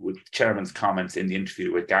Chairman's comments in the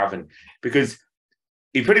interview with Gavin, because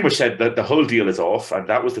he pretty much said that the whole deal is off, and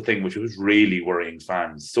that was the thing which was really worrying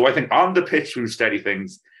fans. So I think on the pitch we steady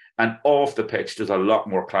things, and off the pitch there's a lot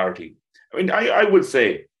more clarity. I mean, I would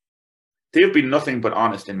say they've been nothing but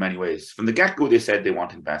honest in many ways. From the get-go, they said they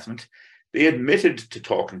want investment. They admitted to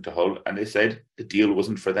talking to Hull, and they said the deal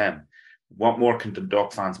wasn't for them. What more can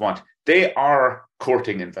Dundalk fans want? They are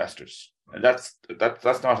courting investors, and that's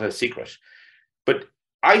not a secret. But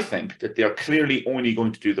I think that they are clearly only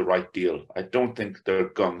going to do the right deal. I don't think they're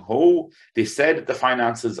gung-ho. They said that the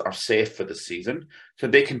finances are safe for the season, so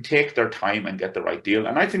they can take their time and get the right deal.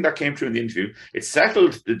 And I think that came through in the interview. It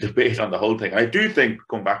settled the debate on the whole thing. I do think,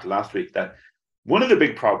 going back to last week, that one of the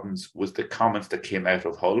big problems was the comments that came out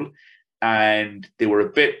of Hull, and they were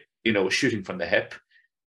a bit, shooting from the hip,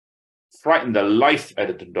 frightened the life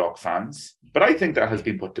out of Dundalk fans. But I think that has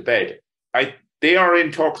been put to bed. They are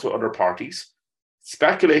in talks with other parties.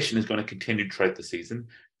 Speculation is going to continue throughout the season.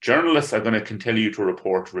 Journalists are going to continue to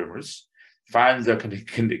report rumours. Fans are going to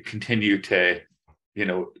continue to,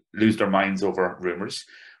 lose their minds over rumours.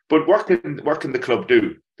 But what can the club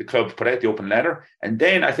do? The club put out the open letter, and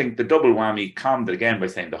then I think the double whammy calmed it again by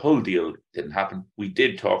saying the whole deal didn't happen. We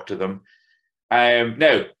did talk to them.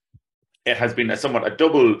 Now, it has been somewhat a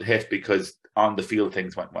double hit because on the field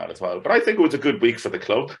things went well as well. But I think it was a good week for the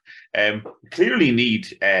club. Clearly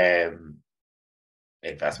need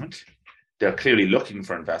investment. They're clearly looking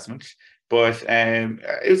for investment, but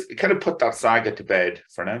it kind of put that saga to bed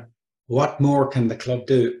for now. What more can the club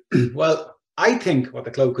do? Well, I think what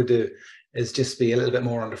the club could do is just be a little bit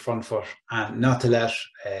more on the front foot and not to let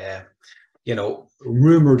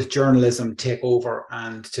rumoured journalism take over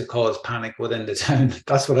and to cause panic within the town.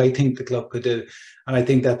 That's what I think the club could do. And I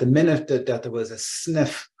think that the minute that there was a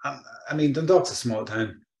sniff, I mean, Dundalk's a small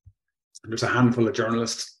town. There's a handful of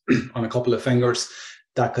journalists on a couple of fingers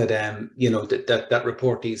that could, that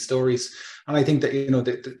report these stories. And I think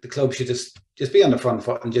that, the club should just be on the front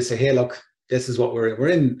foot and just say, hey, look, this is what we're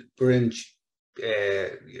in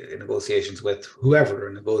negotiations with whoever they're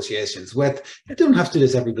in negotiations with. You don't have to do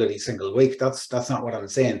this every bloody single week. That's not what I'm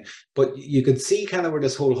saying. But you could see kind of where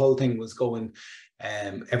this whole thing was going.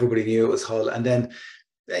 Everybody knew it was Hull. And then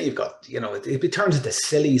then you've got, it turns into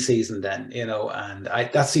silly season then, and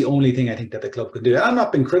that's the only thing I think that the club can do. And I'm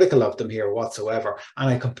not being critical of them here whatsoever. And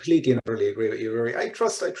I completely and utterly agree with you, Rory. I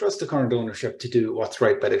trust the current ownership to do what's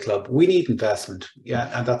right by the club. We need investment.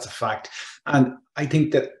 Yeah, and that's a fact. And I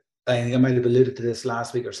think I might have alluded to this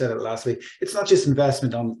last week or said it last week. It's not just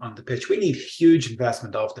investment on the pitch. We need huge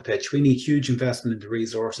investment off the pitch. We need huge investment into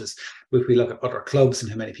resources. If we look at other clubs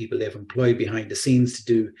and how many people they've employed behind the scenes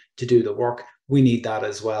to do the work, we need that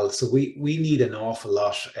as well. So we need an awful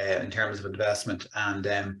lot in terms of investment. And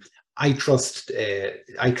I trust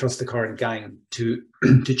the current gang to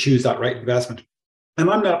choose that right investment. And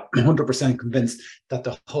I'm not 100% convinced that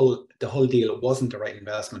the whole deal wasn't the right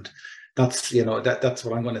investment. That's that's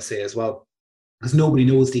what I'm going to say as well, because nobody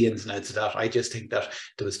knows the ins and outs of that. I just think that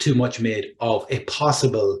there was too much made of a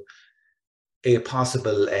possible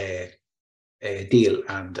deal,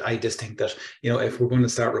 and I just think that if we're going to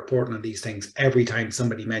start reporting on these things every time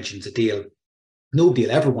somebody mentions a deal, nobody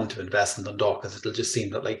will ever want to invest in Dundalk, because it'll just seem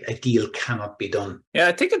that like a deal cannot be done. Yeah,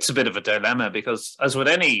 I think it's a bit of a dilemma, because as with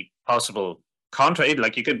any possible contract,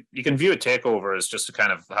 like you can view a takeover as just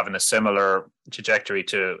kind of having a similar trajectory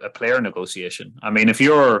to a player negotiation. I mean, if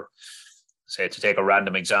you're, say, to take a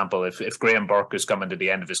random example, if Graham Burke is coming to the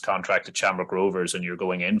end of his contract at Shamrock Rovers and you're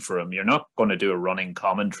going in for him, you're not going to do a running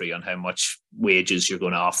commentary on how much wages you're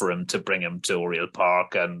going to offer him to bring him to Oriel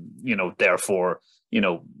Park, and therefore,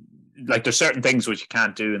 like there's certain things which you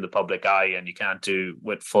can't do in the public eye and you can't do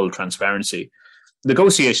with full transparency.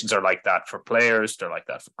 Negotiations are like that for players, they're like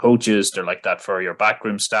that for coaches, they're like that for your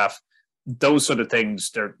backroom staff. Those sort of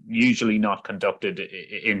things, they're usually not conducted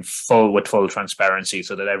with full transparency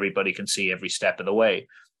so that everybody can see every step of the way.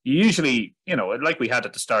 Usually, like we had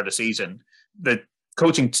at the start of the season, the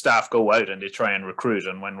coaching staff go out and they try and recruit,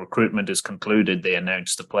 and when recruitment is concluded, they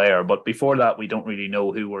announce the player. But before that, we don't really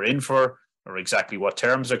know who we're in for or exactly what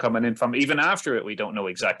terms they're coming in from. Even after it, we don't know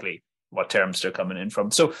exactly what terms they're coming in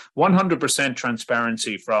from. So 100%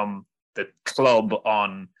 transparency from the club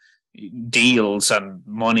on deals and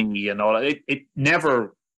money and all. It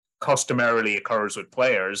never customarily occurs with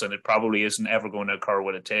players, and it probably isn't ever going to occur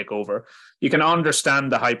with a takeover. You can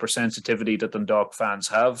understand the hypersensitivity that Dundalk fans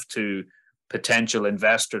have to potential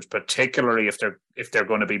investors, particularly if they're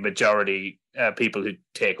going to be majority people who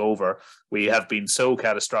take over. We have been so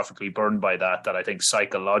catastrophically burned by that I think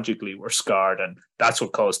psychologically we're scarred, and that's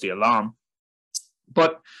what caused the alarm.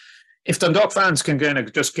 But if Dundalk fans can kind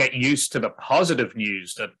of just get used to the positive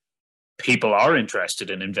news that people are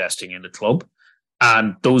interested in investing in the club,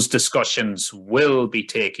 and those discussions will be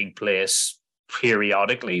taking place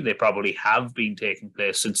periodically. They probably have been taking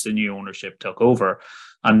place since the new ownership took over.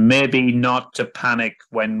 And maybe not to panic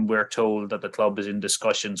when we're told that the club is in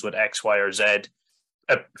discussions with X, Y, or Z,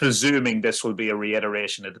 presuming this will be a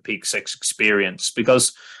reiteration of the Peak Six experience.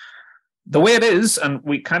 Because the way it is, and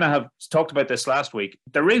we kind of have talked about this last week,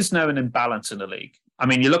 there is now an imbalance in the league. I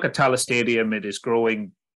mean, you look at Tallaght Stadium, it is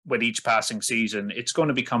growing with each passing season. It's going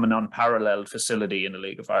to become an unparalleled facility in the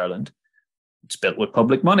League of Ireland. It's built with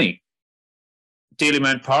public money.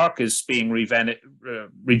 Dalymount Park is being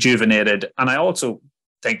rejuvenated, and I also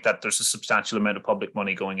think that there's a substantial amount of public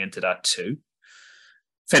money going into that too.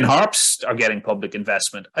 Finn Harps are getting public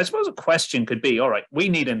investment. I suppose a question could be, all right, we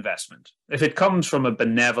need investment. If it comes from a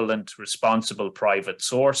benevolent, responsible private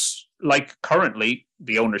source, like currently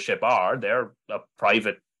the ownership they're a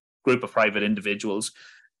private group of private individuals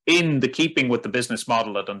in the keeping with the business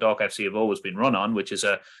model that Dundalk FC have always been run on, which is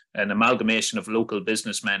an amalgamation of local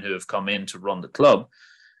businessmen who have come in to run the club.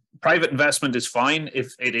 Private investment is fine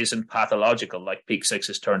if it isn't pathological like Peak Six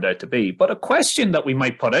has turned out to be. But a question that we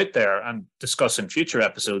might put out there and discuss in future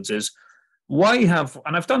episodes is,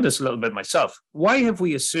 and I've done this a little bit myself, why have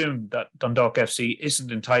we assumed that Dundalk FC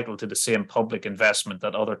isn't entitled to the same public investment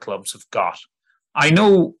that other clubs have got? I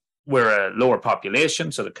know we're a lower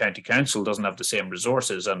population, so the county council doesn't have the same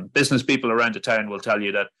resources, and business people around the town will tell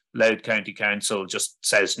you that Louth County Council just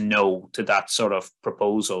says no to that sort of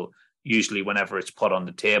proposal. Usually whenever it's put on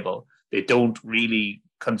the table, they don't really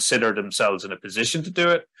consider themselves in a position to do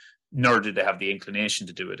it, nor do they have the inclination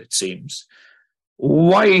to do it, it seems.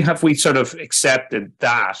 Why have we sort of accepted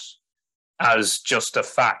that as just a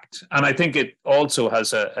fact? And I think it also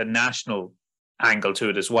has a national angle to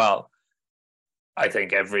it as well. I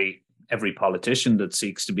think every politician that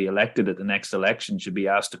seeks to be elected at the next election should be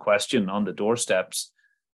asked a question on the doorsteps.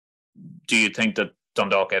 Do you think that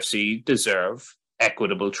Dundalk FC deserve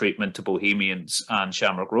equitable treatment to Bohemians and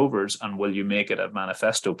Shamrock Rovers, and will you make it a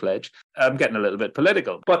manifesto pledge? I'm getting a little bit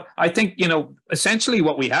political, but I think, essentially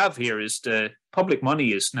what we have here is the public money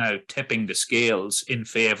is now tipping the scales in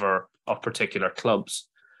favour of particular clubs.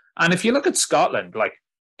 And if you look at Scotland, like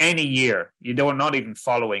any year, you don't, not even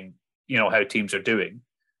following, how teams are doing.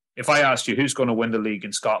 If I asked you who's going to win the league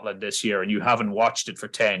in Scotland this year and you haven't watched it for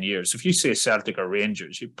 10 years, if you say Celtic or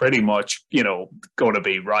Rangers, you're pretty much, going to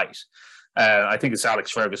be right. I think it's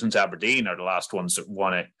Alex Ferguson's Aberdeen are the last ones that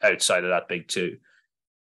won it outside of that big two.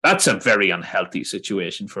 That's a very unhealthy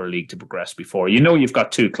situation for a league to progress before. You've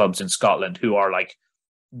got two clubs in Scotland who are like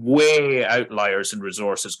way outliers in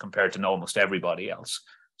resources compared to almost everybody else.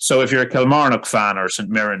 So if you're a Kilmarnock fan or a St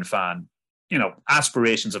Mirren fan,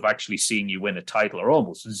 aspirations of actually seeing you win a title are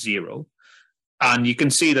almost zero. And you can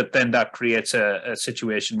see that then that creates a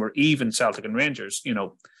situation where even Celtic and Rangers,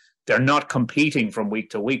 they're not competing from week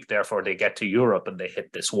to week. Therefore, they get to Europe and they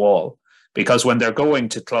hit this wall. Because when they're going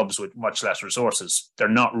to clubs with much less resources, they're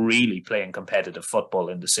not really playing competitive football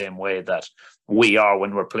in the same way that we are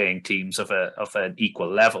when we're playing teams of an equal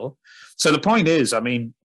level. So the point is,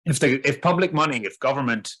 if public money, if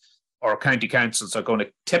government or county councils are going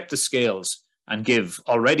to tip the scales and give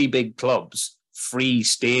already big clubs free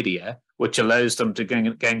stadia, which allows them to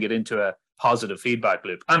again get into a positive feedback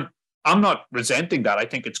loop. And I'm not resenting that. I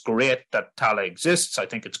think it's great that Tallaght exists. I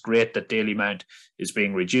think it's great that Dalymount is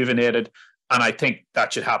being rejuvenated. And I think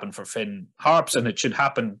that should happen for Finn Harps and it should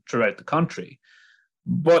happen throughout the country.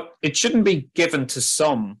 But it shouldn't be given to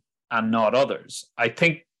some and not others. I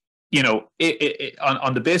think,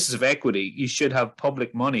 on the basis of equity, you should have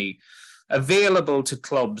public money available to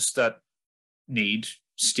clubs that need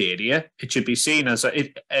stadia. It should be seen as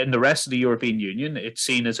in the rest of the European Union, it's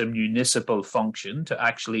seen as a municipal function to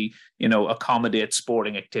actually, accommodate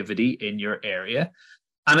sporting activity in your area.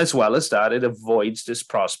 And as well as that, it avoids this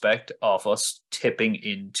prospect of us tipping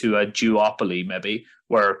into a duopoly, maybe,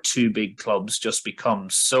 where two big clubs just become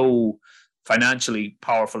so financially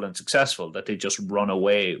powerful and successful that they just run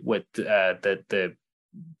away with the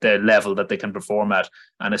level that they can perform at.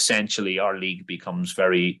 And essentially our league becomes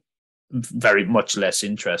very, very much less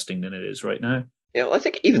interesting than it is right now. Yeah, well, I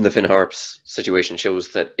think even the Finn Harps situation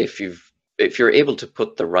shows that if you're able to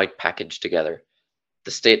put the right package together,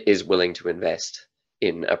 the state is willing to invest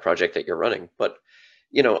in a project that you're running. But,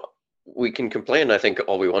 we can complain, I think,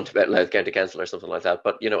 all we want about Louth County Council or something like that.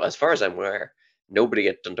 But, as far as I'm aware, nobody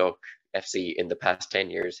at Dundalk FC in the past 10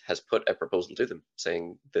 years has put a proposal to them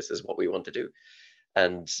saying this is what we want to do.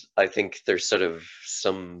 And I think there's sort of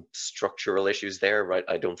some structural issues there, right?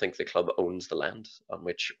 I don't think the club owns the land on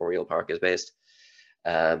which Oriel Park is based.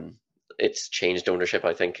 It's changed ownership,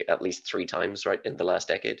 I think, at least 3 times, right, in the last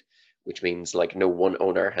decade, which means like no one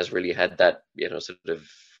owner has really had that, sort of,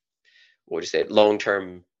 what would you say,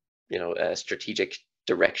 long-term, strategic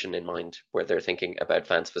direction in mind where they're thinking about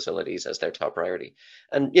fans' facilities as their top priority.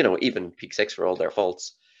 And, even Peak Six, for all their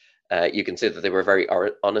faults, you can see that they were very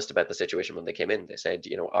honest about the situation when they came in. They said,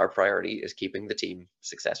 our priority is keeping the team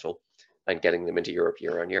successful and getting them into Europe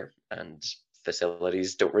year on year. And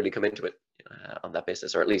facilities don't really come into it on that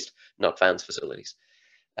basis, or at least not fans' facilities.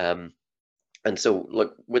 And so,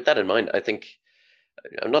 look, with that in mind, I think,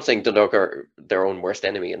 I'm not saying Dundalk are their own worst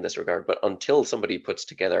enemy in this regard, but until somebody puts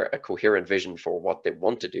together a coherent vision for what they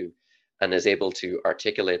want to do and is able to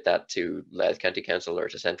articulate that to Louth County Council or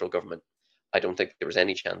to central government, I don't think there was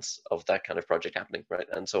any chance of that kind of project happening, right?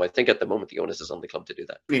 And so I think at the moment the onus is on the club to do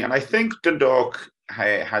that. And I think Dundalk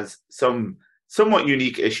has some somewhat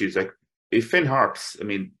unique issues. Like if Finn Harps,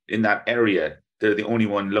 in that area, they're the only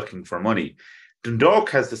one looking for money. Dundalk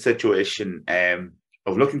has the situation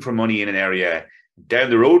of looking for money in an area. Down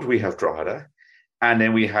the road, we have Drogheda, and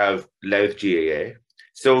then we have Louth GAA.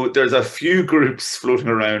 So there's a few groups floating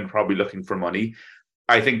around probably looking for money.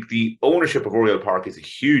 I think the ownership of Oriel Park is a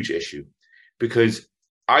huge issue because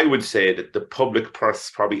I would say that the public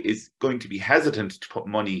purse probably is going to be hesitant to put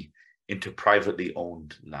money into privately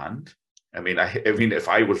owned land. If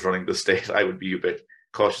I was running the state, I would be a bit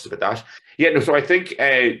cautious about that. Yeah, no. So I think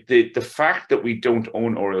the fact that we don't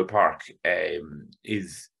own Oriel Park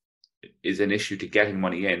is an issue to getting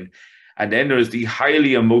money in. And then there's the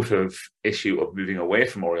highly emotive issue of moving away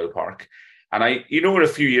from Oriel Park. And a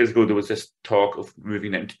few years ago, there was this talk of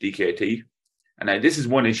moving them to DKT. And this is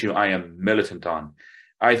one issue I am militant on.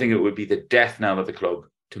 I think it would be the death knell of the club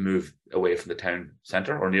to move away from the town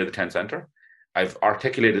centre or near the town centre. I've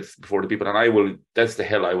articulated before to people, and that's the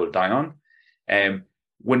hill I will die on.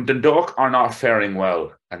 When Dundalk are not faring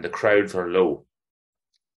well and the crowds are low,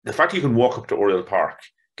 the fact you can walk up to Oriel Park,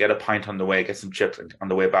 get a pint on the way, get some chips on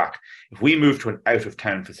the way back. If we move to an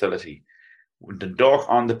out-of-town facility, when Dundalk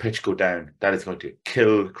on the pitch go down, that is going to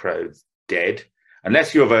kill crowds dead.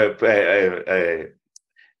 Unless you have a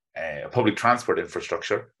public transport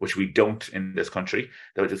infrastructure, which we don't in this country,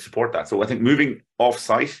 that would support that. So I think moving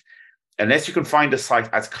off-site, unless you can find a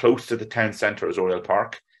site as close to the town centre as Oriel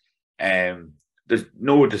Park, there's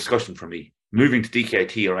no discussion for me. Moving to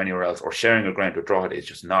DKT or anywhere else or sharing a ground with Drogheda is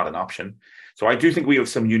just not an option. So I do think we have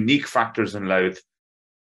some unique factors in Louth,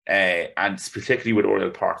 and particularly with Oriel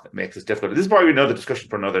Park, that makes it difficult. This is probably another discussion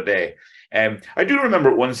for another day. I do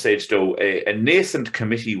remember at one stage, though, a nascent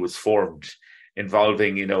committee was formed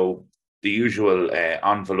involving, the usual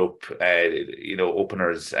envelope,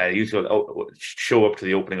 openers, usual show up to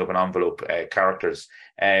the opening of an envelope characters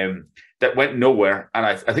that went nowhere. And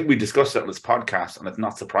I think we discussed that on this podcast, and it's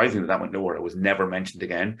not surprising that went nowhere. It was never mentioned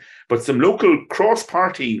again. But some local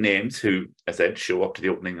cross-party names who, as I said, show up to the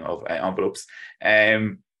opening of envelopes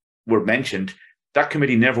were mentioned. That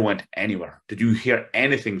committee never went anywhere. Did you hear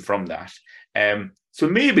anything from that? So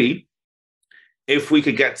maybe if we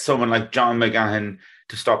could get someone like John McGahan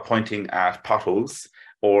to stop pointing at potholes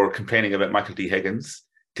or complaining about Michael D. Higgins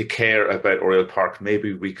to care about Oriel Park,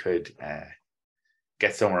 maybe we could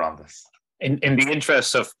get somewhere on this. In the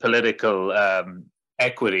interest of political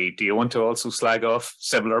equity, do you want to also slag off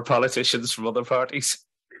similar politicians from other parties?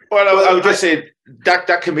 Well, I would just say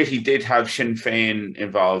that committee did have Sinn Féin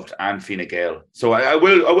involved and Fine Gael. So I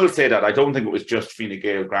will say that. I don't think it was just Fine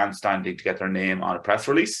Gael grandstanding to get their name on a press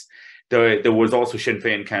release. There was also Sinn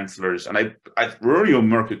Féin councillors, and Rory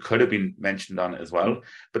O'Murphy could have been mentioned on it as well.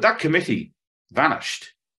 But that committee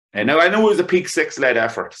vanished. And now I know it was a Peak 6 led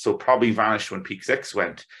effort, so probably vanished when Peak 6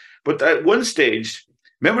 went. But at one stage,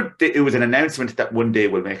 remember, it was an announcement that one day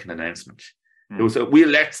we'll make an announcement. It was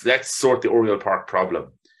let's sort the Oriel Park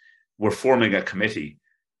problem. We're forming a committee.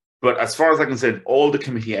 But as far as I can say, all the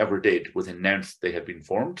committee ever did was announce they had been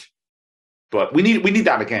formed. But we need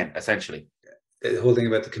that again, essentially. The whole thing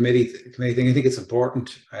about the committee thing, I think it's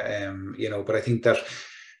important, but I think that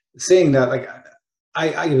saying that, like,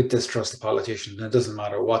 I would distrust the politicians, and it doesn't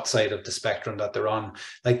matter what side of the spectrum that they're on.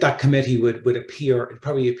 Like, that committee would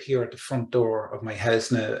probably appear at the front door of my house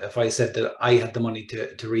now if I said that I had the money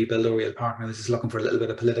to rebuild Oriel Park and I was just looking for a little bit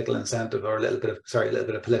of political incentive or a little bit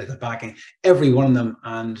of political backing. Every one of them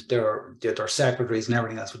and their secretaries and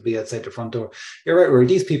everything else would be outside the front door. You're right, where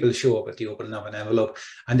these people show up at the opening of an envelope,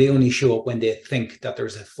 and they only show up when they think that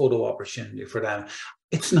there's a photo opportunity for them.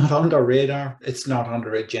 It's not on their radar. It's not on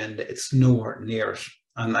their agenda. It's nowhere near it.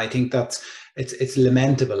 And I think it's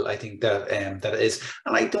lamentable. I think that that it is.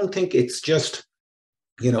 And I don't think it's just,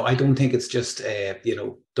 Dundalk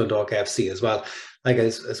FC as well. Like,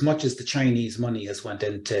 as much as the Chinese money has went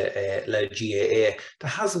into Louth GAA, there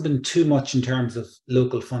hasn't been too much in terms of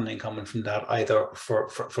local funding coming from that either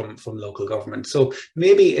from local government. So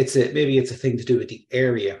maybe it's a thing to do with the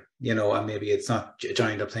area, and maybe it's not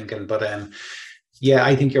joined up thinking, but yeah,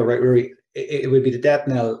 I think you're right, Rory. It would be the death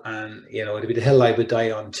knell, and it'd be the hill I would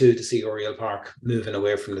die on too, to see Oriel Park moving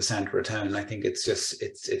away from the centre of town. I think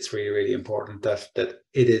it's really, really important that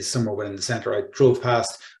it is somewhere within the centre. I drove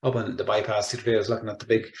past up on the bypass today. I was looking at the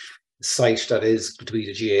big site that is between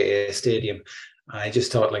the GAA stadium. I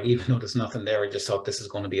just thought, like, even though there's nothing there, I just thought this is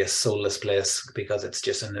going to be a soulless place because it's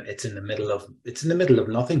just in the middle of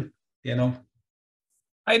nothing.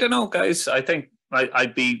 I don't know, guys. I think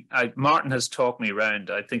Martin has talked me around.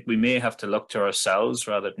 I think we may have to look to ourselves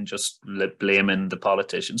rather than just blaming the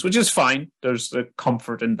politicians, which is fine. There's the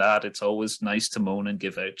comfort in that. It's always nice to moan and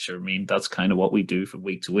give out. Sure, I mean, that's kind of what we do from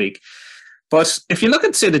week to week. But if you look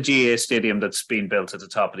at, say, the GAA stadium that's been built at the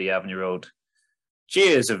top of the Avenue Road, GAA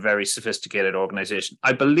is a very sophisticated organisation.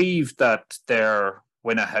 I believe that their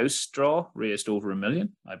Win a House draw raised over $1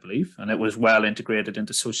 million, I believe, and it was well integrated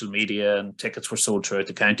into social media, and tickets were sold throughout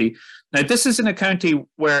the county. Now, this is in a county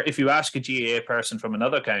where if you ask a GAA person from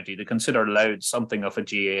another county, they consider Louth something of a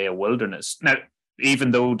GAA wilderness. Now, even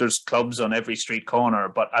though there's clubs on every street corner,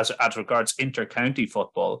 but as regards inter-county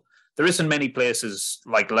football, there isn't many places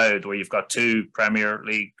like Louth where you've got two Premier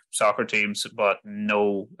League soccer teams, but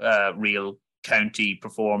no real county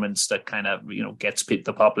performance that kind of, gets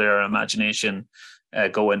the popular imagination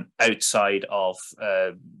going outside of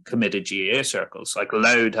committed GAA circles. Like,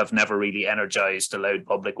 Louth have never really energised the Louth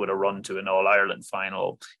public with a run to an All-Ireland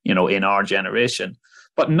final, in our generation.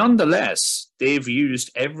 But nonetheless, they've used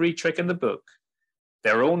every trick in the book,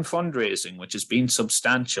 their own fundraising, which has been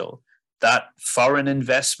substantial, that foreign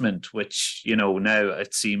investment, which, now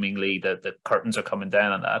it's seemingly that the curtains are coming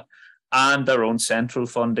down on that, and their own central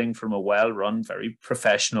funding from a well-run, very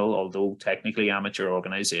professional, although technically amateur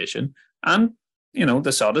organisation. And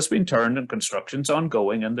the sod has been turned and construction's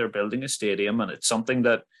ongoing, and they're building a stadium, and it's something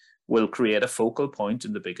that will create a focal point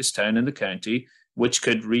in the biggest town in the county, which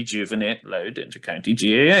could rejuvenate Louth inter-county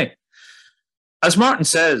GAA. As Martin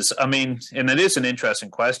says, I mean, and it is an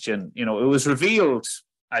interesting question, it was revealed,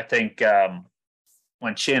 I think,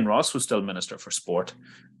 when Shane Ross was still Minister for Sport,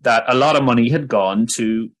 that a lot of money had gone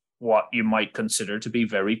to what you might consider to be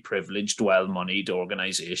very privileged, well-moneyed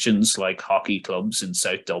organisations like hockey clubs in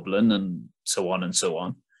South Dublin and so on and so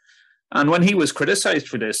on. And when he was criticised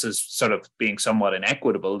for this as sort of being somewhat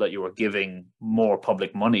inequitable, that you were giving more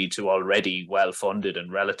public money to already well-funded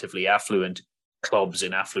and relatively affluent clubs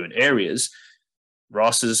in affluent areas,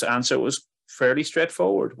 Ross's answer was fairly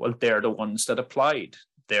straightforward. Well, they're the ones that applied.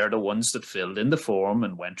 They're the ones that filled in the form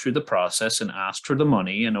and went through the process and asked for the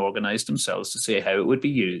money and organised themselves to say how it would be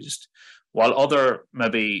used. While other,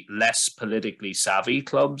 maybe less politically savvy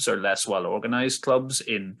clubs or less well-organised clubs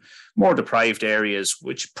in more deprived areas,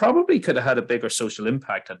 which probably could have had a bigger social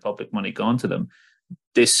impact had public money gone to them,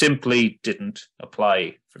 they simply didn't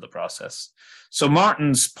apply for the process. So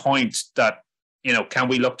Martin's point that, can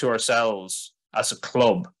we look to ourselves as a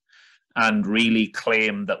club and really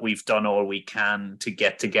claim that we've done all we can to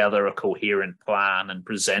get together a coherent plan and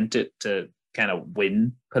present it to kind of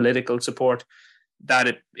win political support, that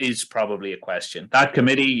it is probably a question. That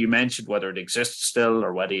committee you mentioned, whether it exists still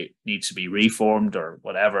or whether it needs to be reformed or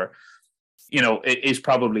whatever, it is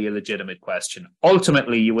probably a legitimate question.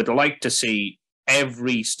 Ultimately, you would like to see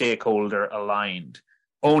every stakeholder aligned: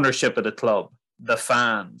 ownership of the club, the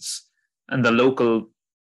fans, and the local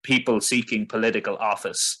people seeking political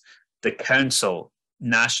office, the council,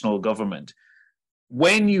 national government.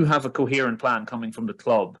 When you have a coherent plan coming from the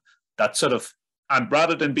club, that sort of, and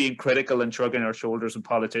rather than being critical and shrugging our shoulders at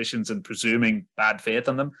politicians and presuming bad faith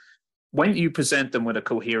on them, when you present them with a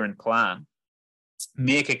coherent plan,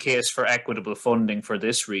 make a case for equitable funding for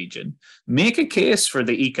this region, make a case for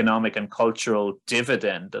the economic and cultural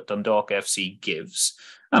dividend that Dundalk FC gives.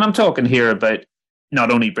 And I'm talking here about not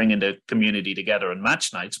only bringing the community together on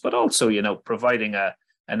match nights, but also, providing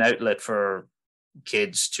an outlet for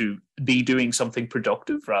kids to be doing something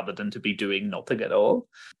productive rather than to be doing nothing at all.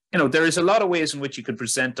 There is a lot of ways in which you could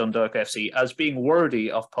present Dundalk FC as being worthy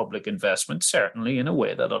of public investment, certainly in a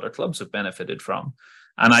way that other clubs have benefited from.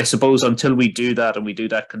 And I suppose until we do that, and we do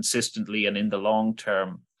that consistently and in the long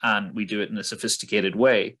term, and we do it in a sophisticated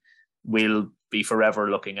way, we'll be forever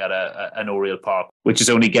looking at an Oriel Park, which is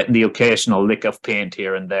only getting the occasional lick of paint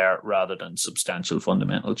here and there rather than substantial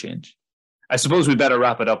fundamental change. I suppose we better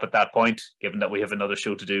wrap it up at that point, given that we have another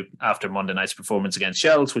show to do after Monday night's performance against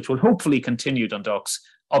Shells, which will hopefully continue Dundalk's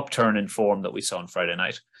upturn in form that we saw on Friday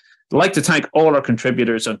night. I'd like to thank all our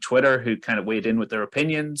contributors on Twitter who kind of weighed in with their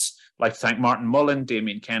opinions. I'd like to thank Martin Mullen,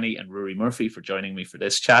 Damien Kenny and Rory Murphy for joining me for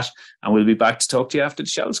this chat. And we'll be back to talk to you after the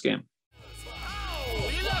Shells game.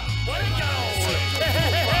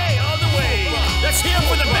 Let's hear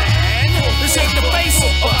for the man. This ain't the face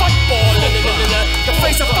of football. The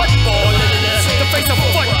face of football. The face of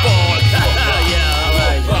football.